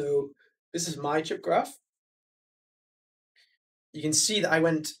 So this is my chip graph. You can see that I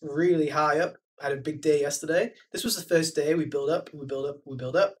went really high up. I had a big day yesterday. This was the first day. We build up, we build up, we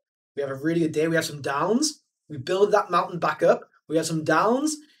build up. We have a really good day. We have some downs. We build that mountain back up. We have some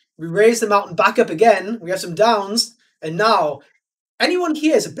downs. We raise the mountain back up again. We have some downs. And now, anyone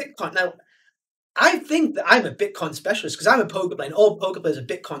here is a Bitcoin. Now, I think that I'm a Bitcoin specialist because I'm a poker player, and all poker players are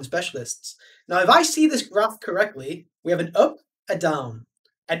Bitcoin specialists. Now, if I see this graph correctly, we have an up, a down,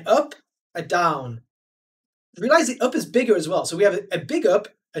 an up, a down. Realize the up is bigger as well. So we have a big up,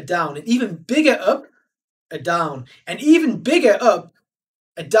 a down, an even bigger up, a down, an even bigger up,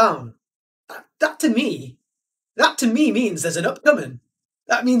 a down. That to me means there's an up coming.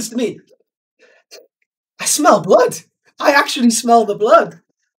 That means to me, I smell blood. I actually smell the blood.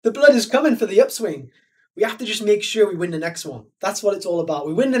 The blood is coming for the upswing. We have to just make sure we win the next one. That's what it's all about.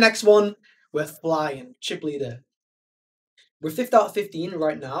 We win the next one, we're flying. Chip leader. We're 5th out of 15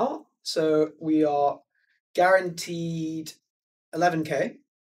 right now. So we are guaranteed 11k.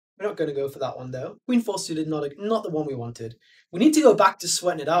 We're not going to go for that one though. Queen 4 suited, not the one we wanted. We need to go back to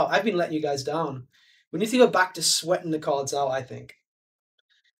sweating it out. I've been letting you guys down. We need to go back to sweating the cards out, I think.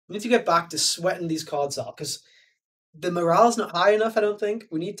 We need to get back to sweating these cards out because the morale's not high enough, I don't think.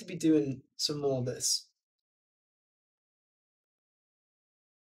 We need to be doing some more of this.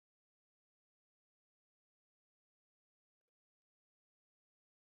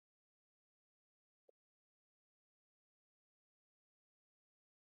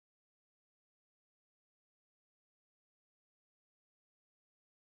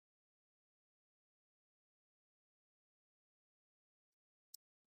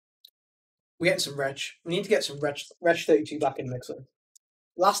 We're getting some wretch. We need to get some wretch 32 back in the mixer.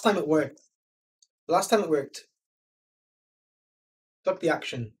 Last time it worked. Last time it worked. Fuck the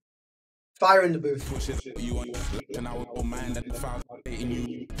action. Fire in the booth. Listen to it. You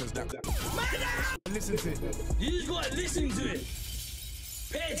just gotta listen to it.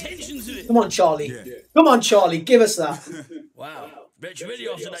 Pay attention to it. Come on, Charlie. Yeah. Come on, Charlie. Give us that. Wow. Bet you ready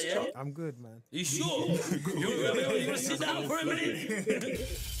after that, yeah? I'm good, man. You sure? You wanna sit down for a minute?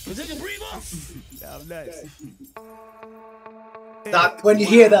 You take a breather? I'm nice. That when you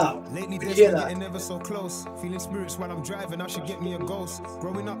hear that, Lately, when you hear that, getting never so close. Feeling spirits while I'm driving, I should get me a ghost.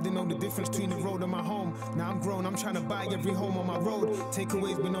 Growing up, didn't know the difference between the road and my home. Now I'm grown, I'm trying to buy every home on my road.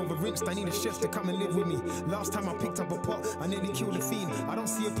 Takeaways been over-rinsed, I need a chef to come and live with me. Last time I picked up a pot, I nearly killed a fiend. I don't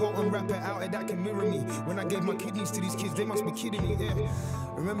see a potent rapper out there that can mirror me. When I gave my kidneys to these kids, they must be kidding me, yeah.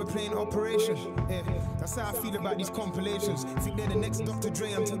 Remember playing Operation? Yeah, that's how I feel about these compilations. Think they're the next Dr.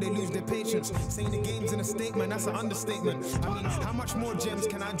 Dre until they lose their patience. Saying the game's in a statement, that's an understatement. I mean, how much more gems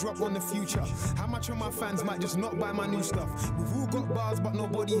can I drop on the future? How much of my fans might just not buy my new stuff? We've all got bars, but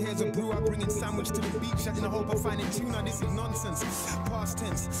nobody hears a brew. I bring in sandwich to the beach, in the hope of finding tuna. This is nonsense. Past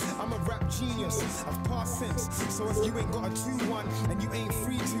tense. I'm a rap genius. I've passed sense. So if you ain't got a 2-1 and you ain't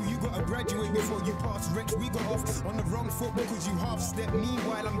free to, you gotta graduate before you pass Rex. We got off on the wrong foot because you half step.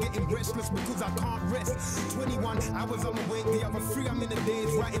 Meanwhile, I'm getting restless because I can't rest. 21 hours I'm awake, the other 3 I'm in the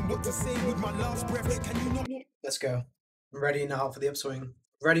days writing what to say with my last breath. Can you not? Let's go. I'm ready now for the upswing.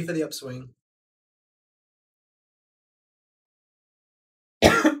 Ready for the upswing.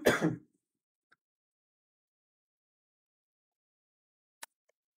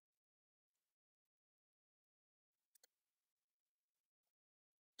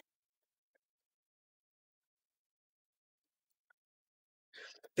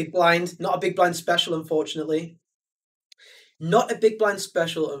 Big blind, not a big blind special, unfortunately. Not a big blind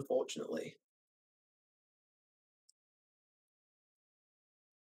special, unfortunately.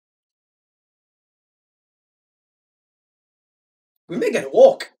 We may get a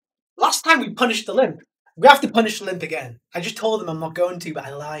walk. Last time we punished the limp. We have to punish the limp again. I just told him I'm not going to, but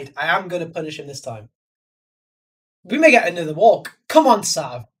I lied. I am going to punish him this time. We may get another walk. Come on,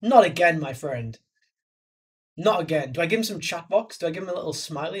 Sav. Not again, my friend. Not again. Do I give him some chat box? Do I give him a little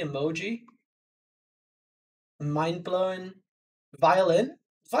smiley emoji? Mind blowing. Violin?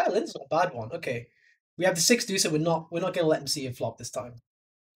 Violin's not a bad one. Okay. We have the 6 deuce, so we're not gonna let him see a flop this time.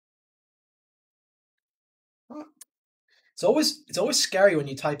 It's always scary when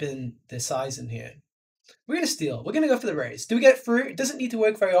you type in the size in here. We're gonna steal. We're gonna go for the raise. Do we get it through? It doesn't need to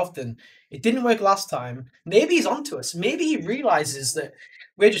work very often. It didn't work last time. Maybe he's onto us. Maybe he realizes that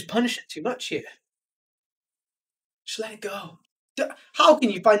we're just punishing too much here. Just let it go. How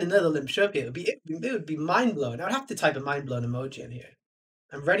can you find another limp shove here? It would be mind blowing. I would have to type a mind blown emoji in here.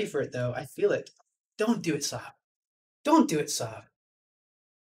 I'm ready for it though. I feel it. Don't do it, Saab. Don't do it, Saab.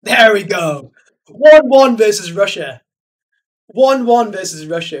 There we go. 1-1 versus Russia. 1-1 versus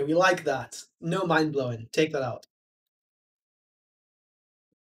Russia. We like that. No mind blowing. Take that out.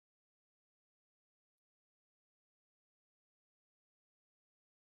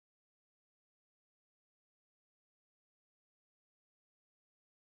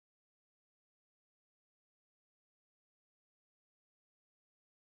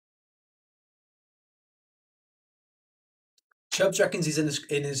 Chubbs reckons he's in his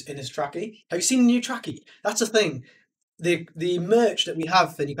trackie. Have you seen the new trackie? That's a thing. The merch that we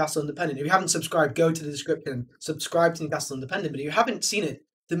have for Newcastle Independent. If you haven't subscribed, go to the description. Subscribe to Newcastle Independent. But if you haven't seen it,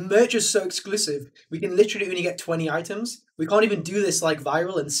 the merch is so exclusive. We can literally only get 20 items. We can't even do this like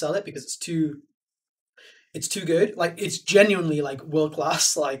viral and sell it because it's too good. Like it's genuinely like world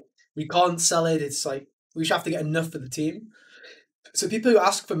class. Like we can't sell it. It's like we just have to get enough for the team. So people who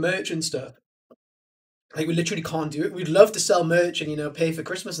ask for merch and stuff, like we literally can't do it. We'd love to sell merch and pay for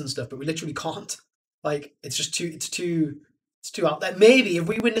Christmas and stuff, but we literally can't. Like it's just too out there. Maybe if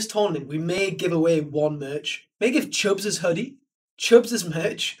we win this tournament, we may give away one merch. May give Chubbs' hoodie, Chubbs'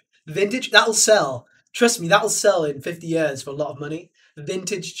 merch, vintage. That'll sell. Trust me, that'll sell in 50 years for a lot of money.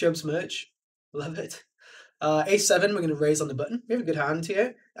 Vintage Chubbs merch. Love it. A7, we're going to raise on the button. We have a good hand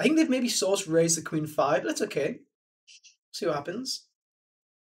here. I think they've maybe sourced raise the queen 5. That's okay. See what happens.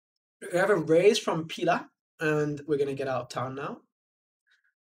 We have a raise from Pila, and we're going to get out of town now.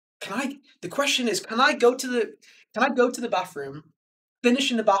 The question is, can I go to the bathroom, finish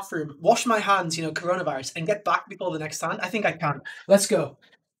in the bathroom, wash my hands, coronavirus, and get back before the next hand? I think I can. Let's go.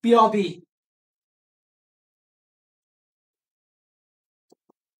 BRB.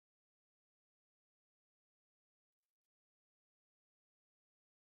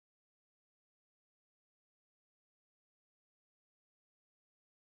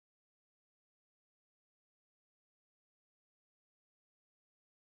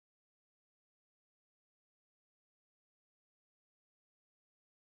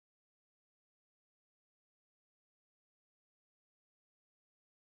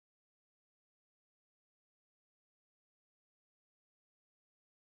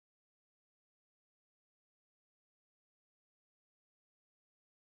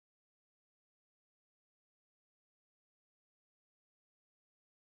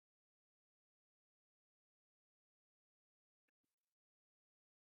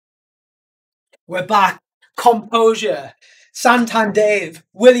 We're back. Composure. Santan Dave.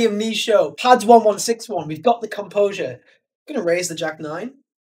 William Nisho. Pads 1161. We've got the composure. I'm going to raise the Jack 9.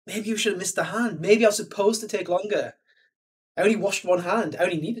 Maybe you should have missed the hand. Maybe I was supposed to take longer. I only washed one hand. I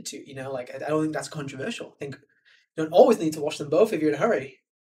only needed to, I don't think that's controversial. I think you don't always need to wash them both if you're in a hurry.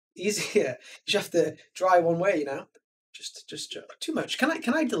 Easier. You just have to dry one way, Just too much. Can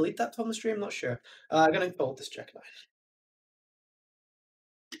I delete that from the stream? I'm not sure. I'm going to fold this Jack 9.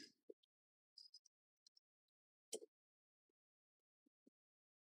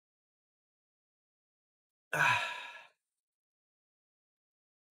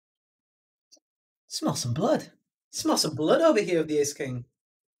 Smell some blood. Smell some blood over here with the Ace King.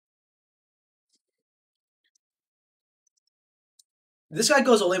 If this guy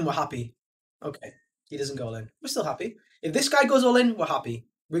goes all in, we're happy. Okay, he doesn't go all in. We're still happy. If this guy goes all in, we're happy.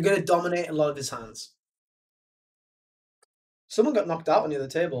 We're going to dominate a lot of his hands. Someone got knocked out on the other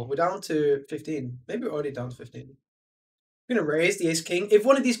table. We're down to 15. Maybe we're already down to 15. We're going to raise the ace-king. If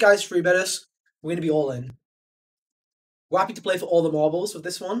one of these guys free bet us, we're going to be all in. We're happy to play for all the marbles with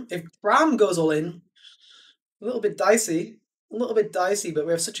this one. If Bram goes all in, a little bit dicey. A little bit dicey, but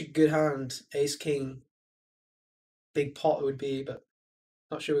we have such a good hand. Ace-king. Big pot it would be, but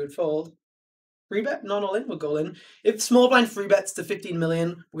not sure we would fold. Free bet, not all in, we'll go in. If small blind free bets to 15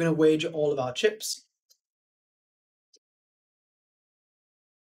 million, we're going to wager all of our chips.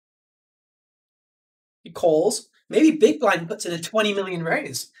 He calls. Maybe big blind puts in a 20 million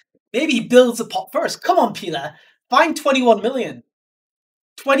raise. Maybe he builds the pot first. Come on, Pila. Find 21 million.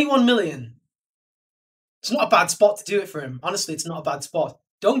 21 million. It's not a bad spot to do it for him. Honestly, it's not a bad spot.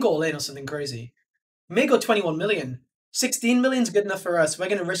 Don't go all in or something crazy. We may go 21 million. 16 million's good enough for us. We're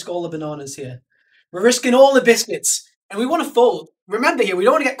going to risk all the bananas here. We're risking all the biscuits. And we want to fold. Remember here, we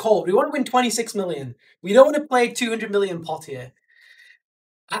don't want to get called. We want to win 26 million. We don't want to play 200 million pot here.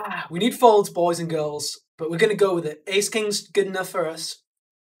 We need folds, boys and girls. But we're going to go with it. Ace-king's good enough for us.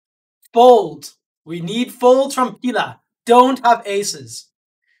 Fold. We need folds from Pila. Don't have aces.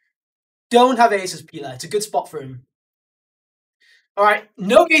 Don't have aces, Pila. It's a good spot for him. All right.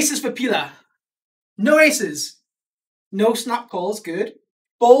 No aces for Pila. No aces. No snap calls. Good.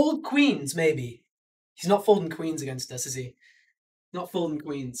 Fold queens, maybe. He's not folding queens against us, is he? Not folding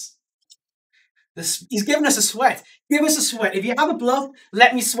queens. He's giving us a sweat. Give us a sweat. If you have a bluff,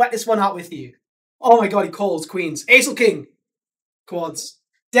 let me sweat this one out with you. Oh my god, he calls queens. Ace or king. Quads.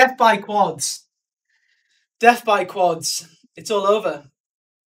 Death by quads. Death by quads. It's all over.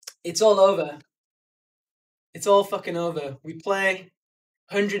 It's all over. It's all fucking over. We play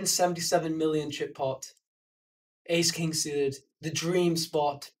 177 million chip pot. Ace king suited. The dream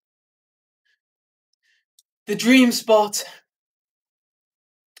spot. The dream spot.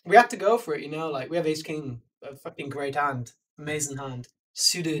 We had to go for it, you know, like we have ace king, a fucking great hand, amazing hand,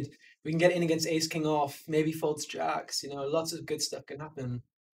 suited. We can get in against ace king off, maybe folds jacks, you know, lots of good stuff can happen.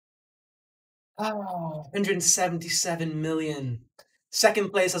 Oh, 177 million.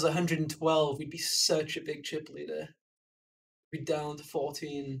 Second place has 112. We'd be such a big chip leader. We'd be down to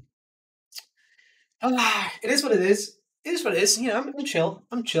 14. It is what it is. It is what it is. You know, I'm chill.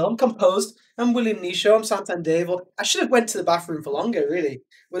 I'm chill. I'm composed. I'm William Nisho. I'm Santander. I should have went to the bathroom for longer. Really,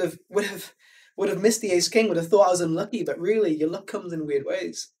 would have missed the ace king. Would have thought I was unlucky. But really, your luck comes in weird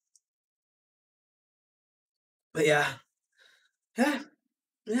ways. But yeah.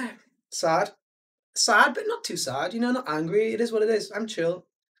 Sad, but not too sad. You know, not angry. It is what it is. I'm chill.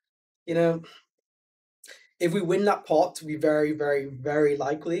 You know, if we win that pot, we very, very, very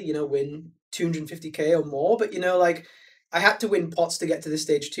likely, you know, win 250k or more. But you know, like, I had to win pots to get to this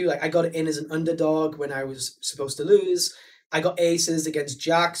stage too. Like, I got it in as an underdog when I was supposed to lose. I got aces against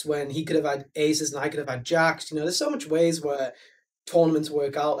jacks when he could have had aces and I could have had jacks. You know, there's so much ways where tournaments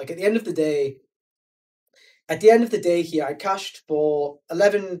work out. Like, at the end of the day here, I cashed for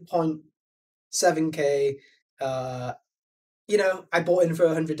 11.7k. You know, I bought in for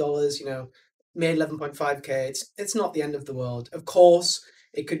 $100. You know, made 11.5k. It's not the end of the world. Of course,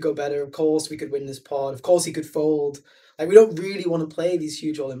 it could go better. Of course, we could win this pot. Of course, he could fold. Like, we don't really want to play these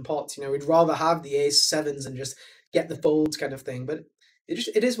huge all-in pots. You know, we'd rather have the ace sevens and just get the folds kind of thing. But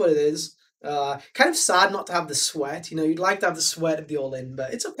it is what it is. Kind of sad not to have the sweat. You know, you'd like to have the sweat of the all-in,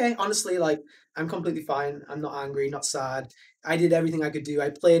 but it's okay. Honestly, like, I'm completely fine. I'm not angry, not sad. I did everything I could do. I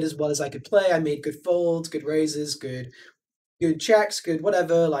played as well as I could play. I made good folds, good raises, good checks, good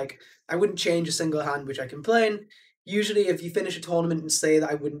whatever. Like, I wouldn't change a single hand which I can play in. Usually, if you finish a tournament and say that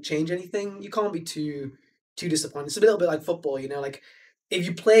I wouldn't change anything, you can't be too disappointed. It's a little bit like football, you know, like, if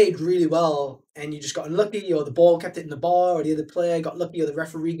you played really well and you just got unlucky, or the ball kept it in the bar, or the other player got lucky, or the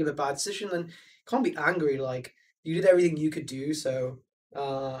referee gave a bad decision, then you can't be angry. Like, you did everything you could do. So,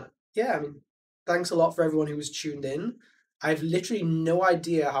 yeah, I mean, thanks a lot for everyone who was tuned in. I have literally no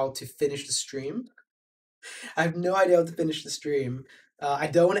idea how to finish the stream. I have no idea how to finish the stream. I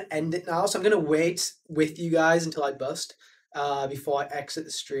don't want to end it now, so I'm going to wait with you guys until I bust before I exit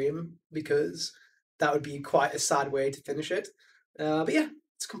the stream, because that would be quite a sad way to finish it. But yeah,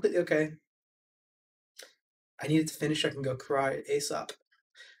 it's completely okay. I needed to finish so I can go cry ASAP.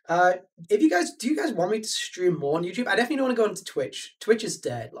 Do you guys want me to stream more on YouTube? I definitely don't want to go into Twitch. Twitch is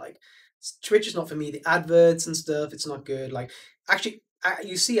dead. Like, Twitch is not for me. The adverts and stuff, it's not good. Like, actually,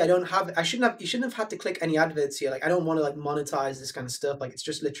 you see, you shouldn't have had to click any adverts here. Like, I don't want to, like, monetize this kind of stuff. Like, it's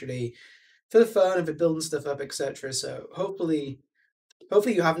just literally for the fun and for building stuff up, etc. So hopefully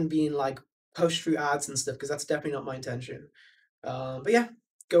you haven't been, like, pushed through ads and stuff, because that's definitely not my intention. But yeah,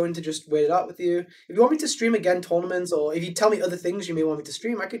 going to just wait it out with you. If you want me to stream again tournaments, or if you tell me other things you may want me to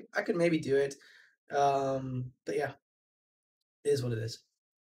stream, I could maybe do it. But yeah, it is what it is.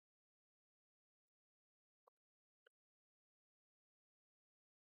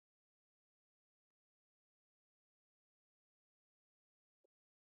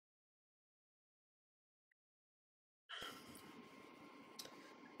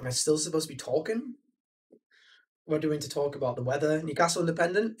 Am I still supposed to be talking? We're doing to talk about the weather. Newcastle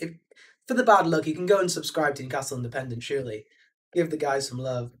Independent. If for the bad luck, you can go and subscribe to Newcastle Independent. Surely, give the guys some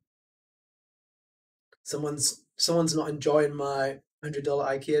love. Someone's not enjoying my $100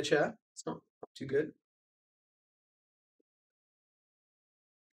 IKEA chair. It's not too good.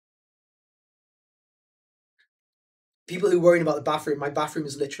 People who are worrying about the bathroom, my bathroom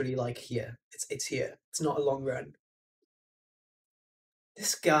is literally like here. It's here. It's not a long run.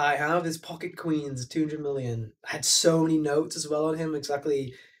 This guy, out of his pocket queens, 200 million, had so many notes as well on him,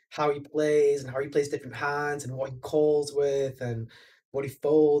 exactly how he plays and how he plays different hands and what he calls with and what he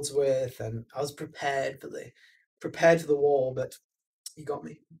folds with. And I was prepared for the wall, but he got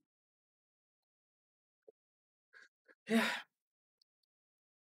me. Yeah.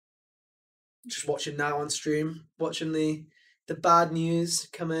 Just watching now on stream, watching the bad news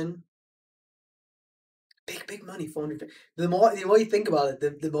come in. Big money, 400. The more you think about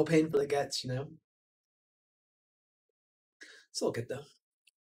it, the more painful it gets, you know. It's all good though.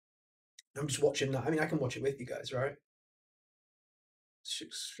 I'm just watching that. I mean, I can watch it with you guys, right?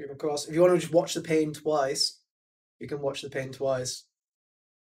 Stream across. If you want to just watch the pain twice, you can watch the pain twice.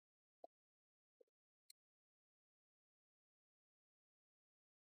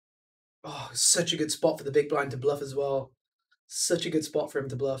 Oh, such a good spot for the big blind to bluff as well. Such a good spot for him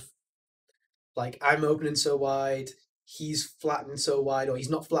to bluff. Like, I'm opening so wide, he's flattening so wide, or he's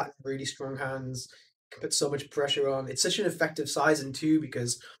not flattening really strong hands. Can put so much pressure on. It's such an effective sizing too,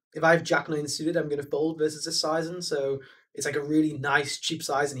 because if I have Jack 9 suited, I'm going to fold versus this sizing. So it's like a really nice cheap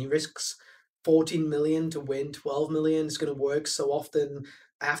size, and he risks 14 million to win 12 million. It's going to work so often.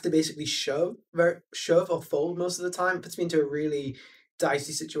 I have to basically shove or fold most of the time. It puts me into a really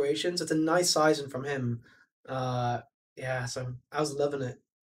dicey situation. So it's a nice sizing from him. Yeah, so I was loving it.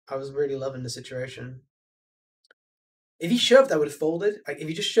 I was really loving the situation. If he shoved, I would have folded. Like, if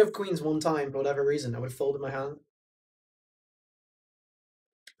he just shoved queens one time for whatever reason, I would have folded my hand.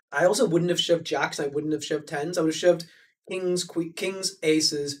 I also wouldn't have shoved jacks. I wouldn't have shoved tens. I would have shoved kings, kings,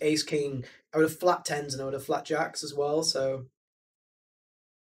 aces, ace, king. I would have flat tens and I would have flat jacks as well. So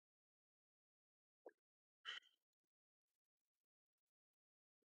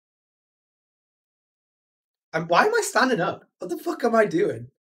why am I standing up? What the fuck am I doing?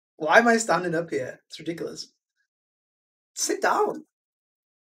 Why am I standing up here? It's ridiculous. Sit down.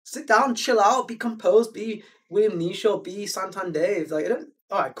 Sit down, chill out, be composed, be William Nisho, be Santander. Like, I don't.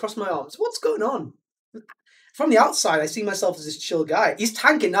 All right, cross my arms. What's going on? From the outside, I see myself as this chill guy. He's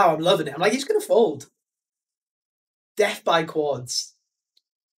tanking now. I'm loving it. I'm like, he's gonna fold. Death by quads.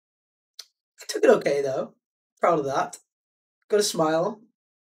 I took it okay though. Proud of that. Got a smile.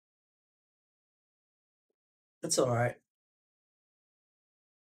 That's all right.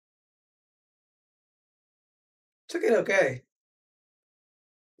 Took it okay.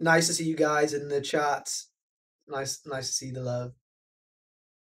 Nice to see you guys in the chat. Nice to see the love.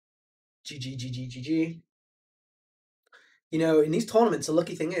 GG. You know, in these tournaments, the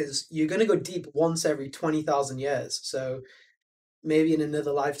lucky thing is you're going to go deep once every 20,000 years. So maybe in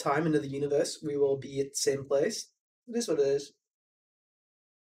another lifetime, another universe, we will be at the same place. It is what it is.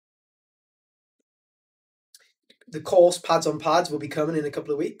 The course Pads on Pads will be coming in a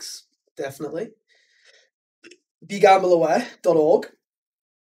couple of weeks. Definitely. BeGambleAware.org.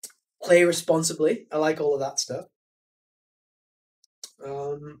 Play responsibly. I like all of that stuff.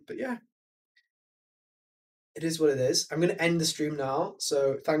 But yeah, it is what it is. I'm going to end the stream now.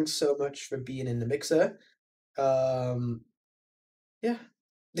 So thanks so much for being in the mixer. Yeah,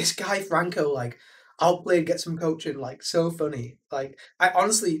 this guy Franco, like, outplayed, get some coaching, like, so funny. Like, I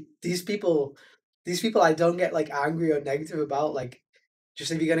honestly, these people I don't get like angry or negative about. Like,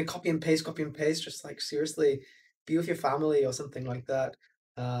 just if you're gonna copy and paste, just like seriously, be with your family or something like that.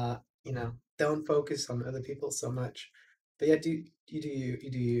 You know, don't focus on other people so much. But yeah, you do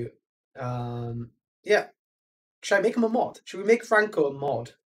you. Yeah. Should I make him a mod? Should we make Franco a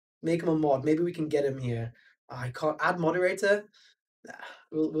mod? Make him a mod. Maybe we can get him here. I can't add moderator. Nah,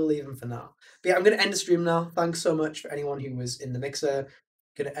 we'll leave him for now. But yeah, I'm gonna end the stream now. Thanks so much for anyone who was in the mixer.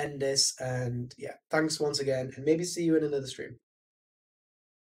 Gonna end this, and yeah, thanks once again, and maybe see you in another stream.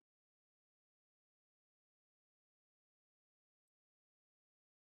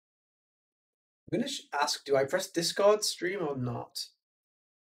 I'm gonna ask, do I press Discord stream or not?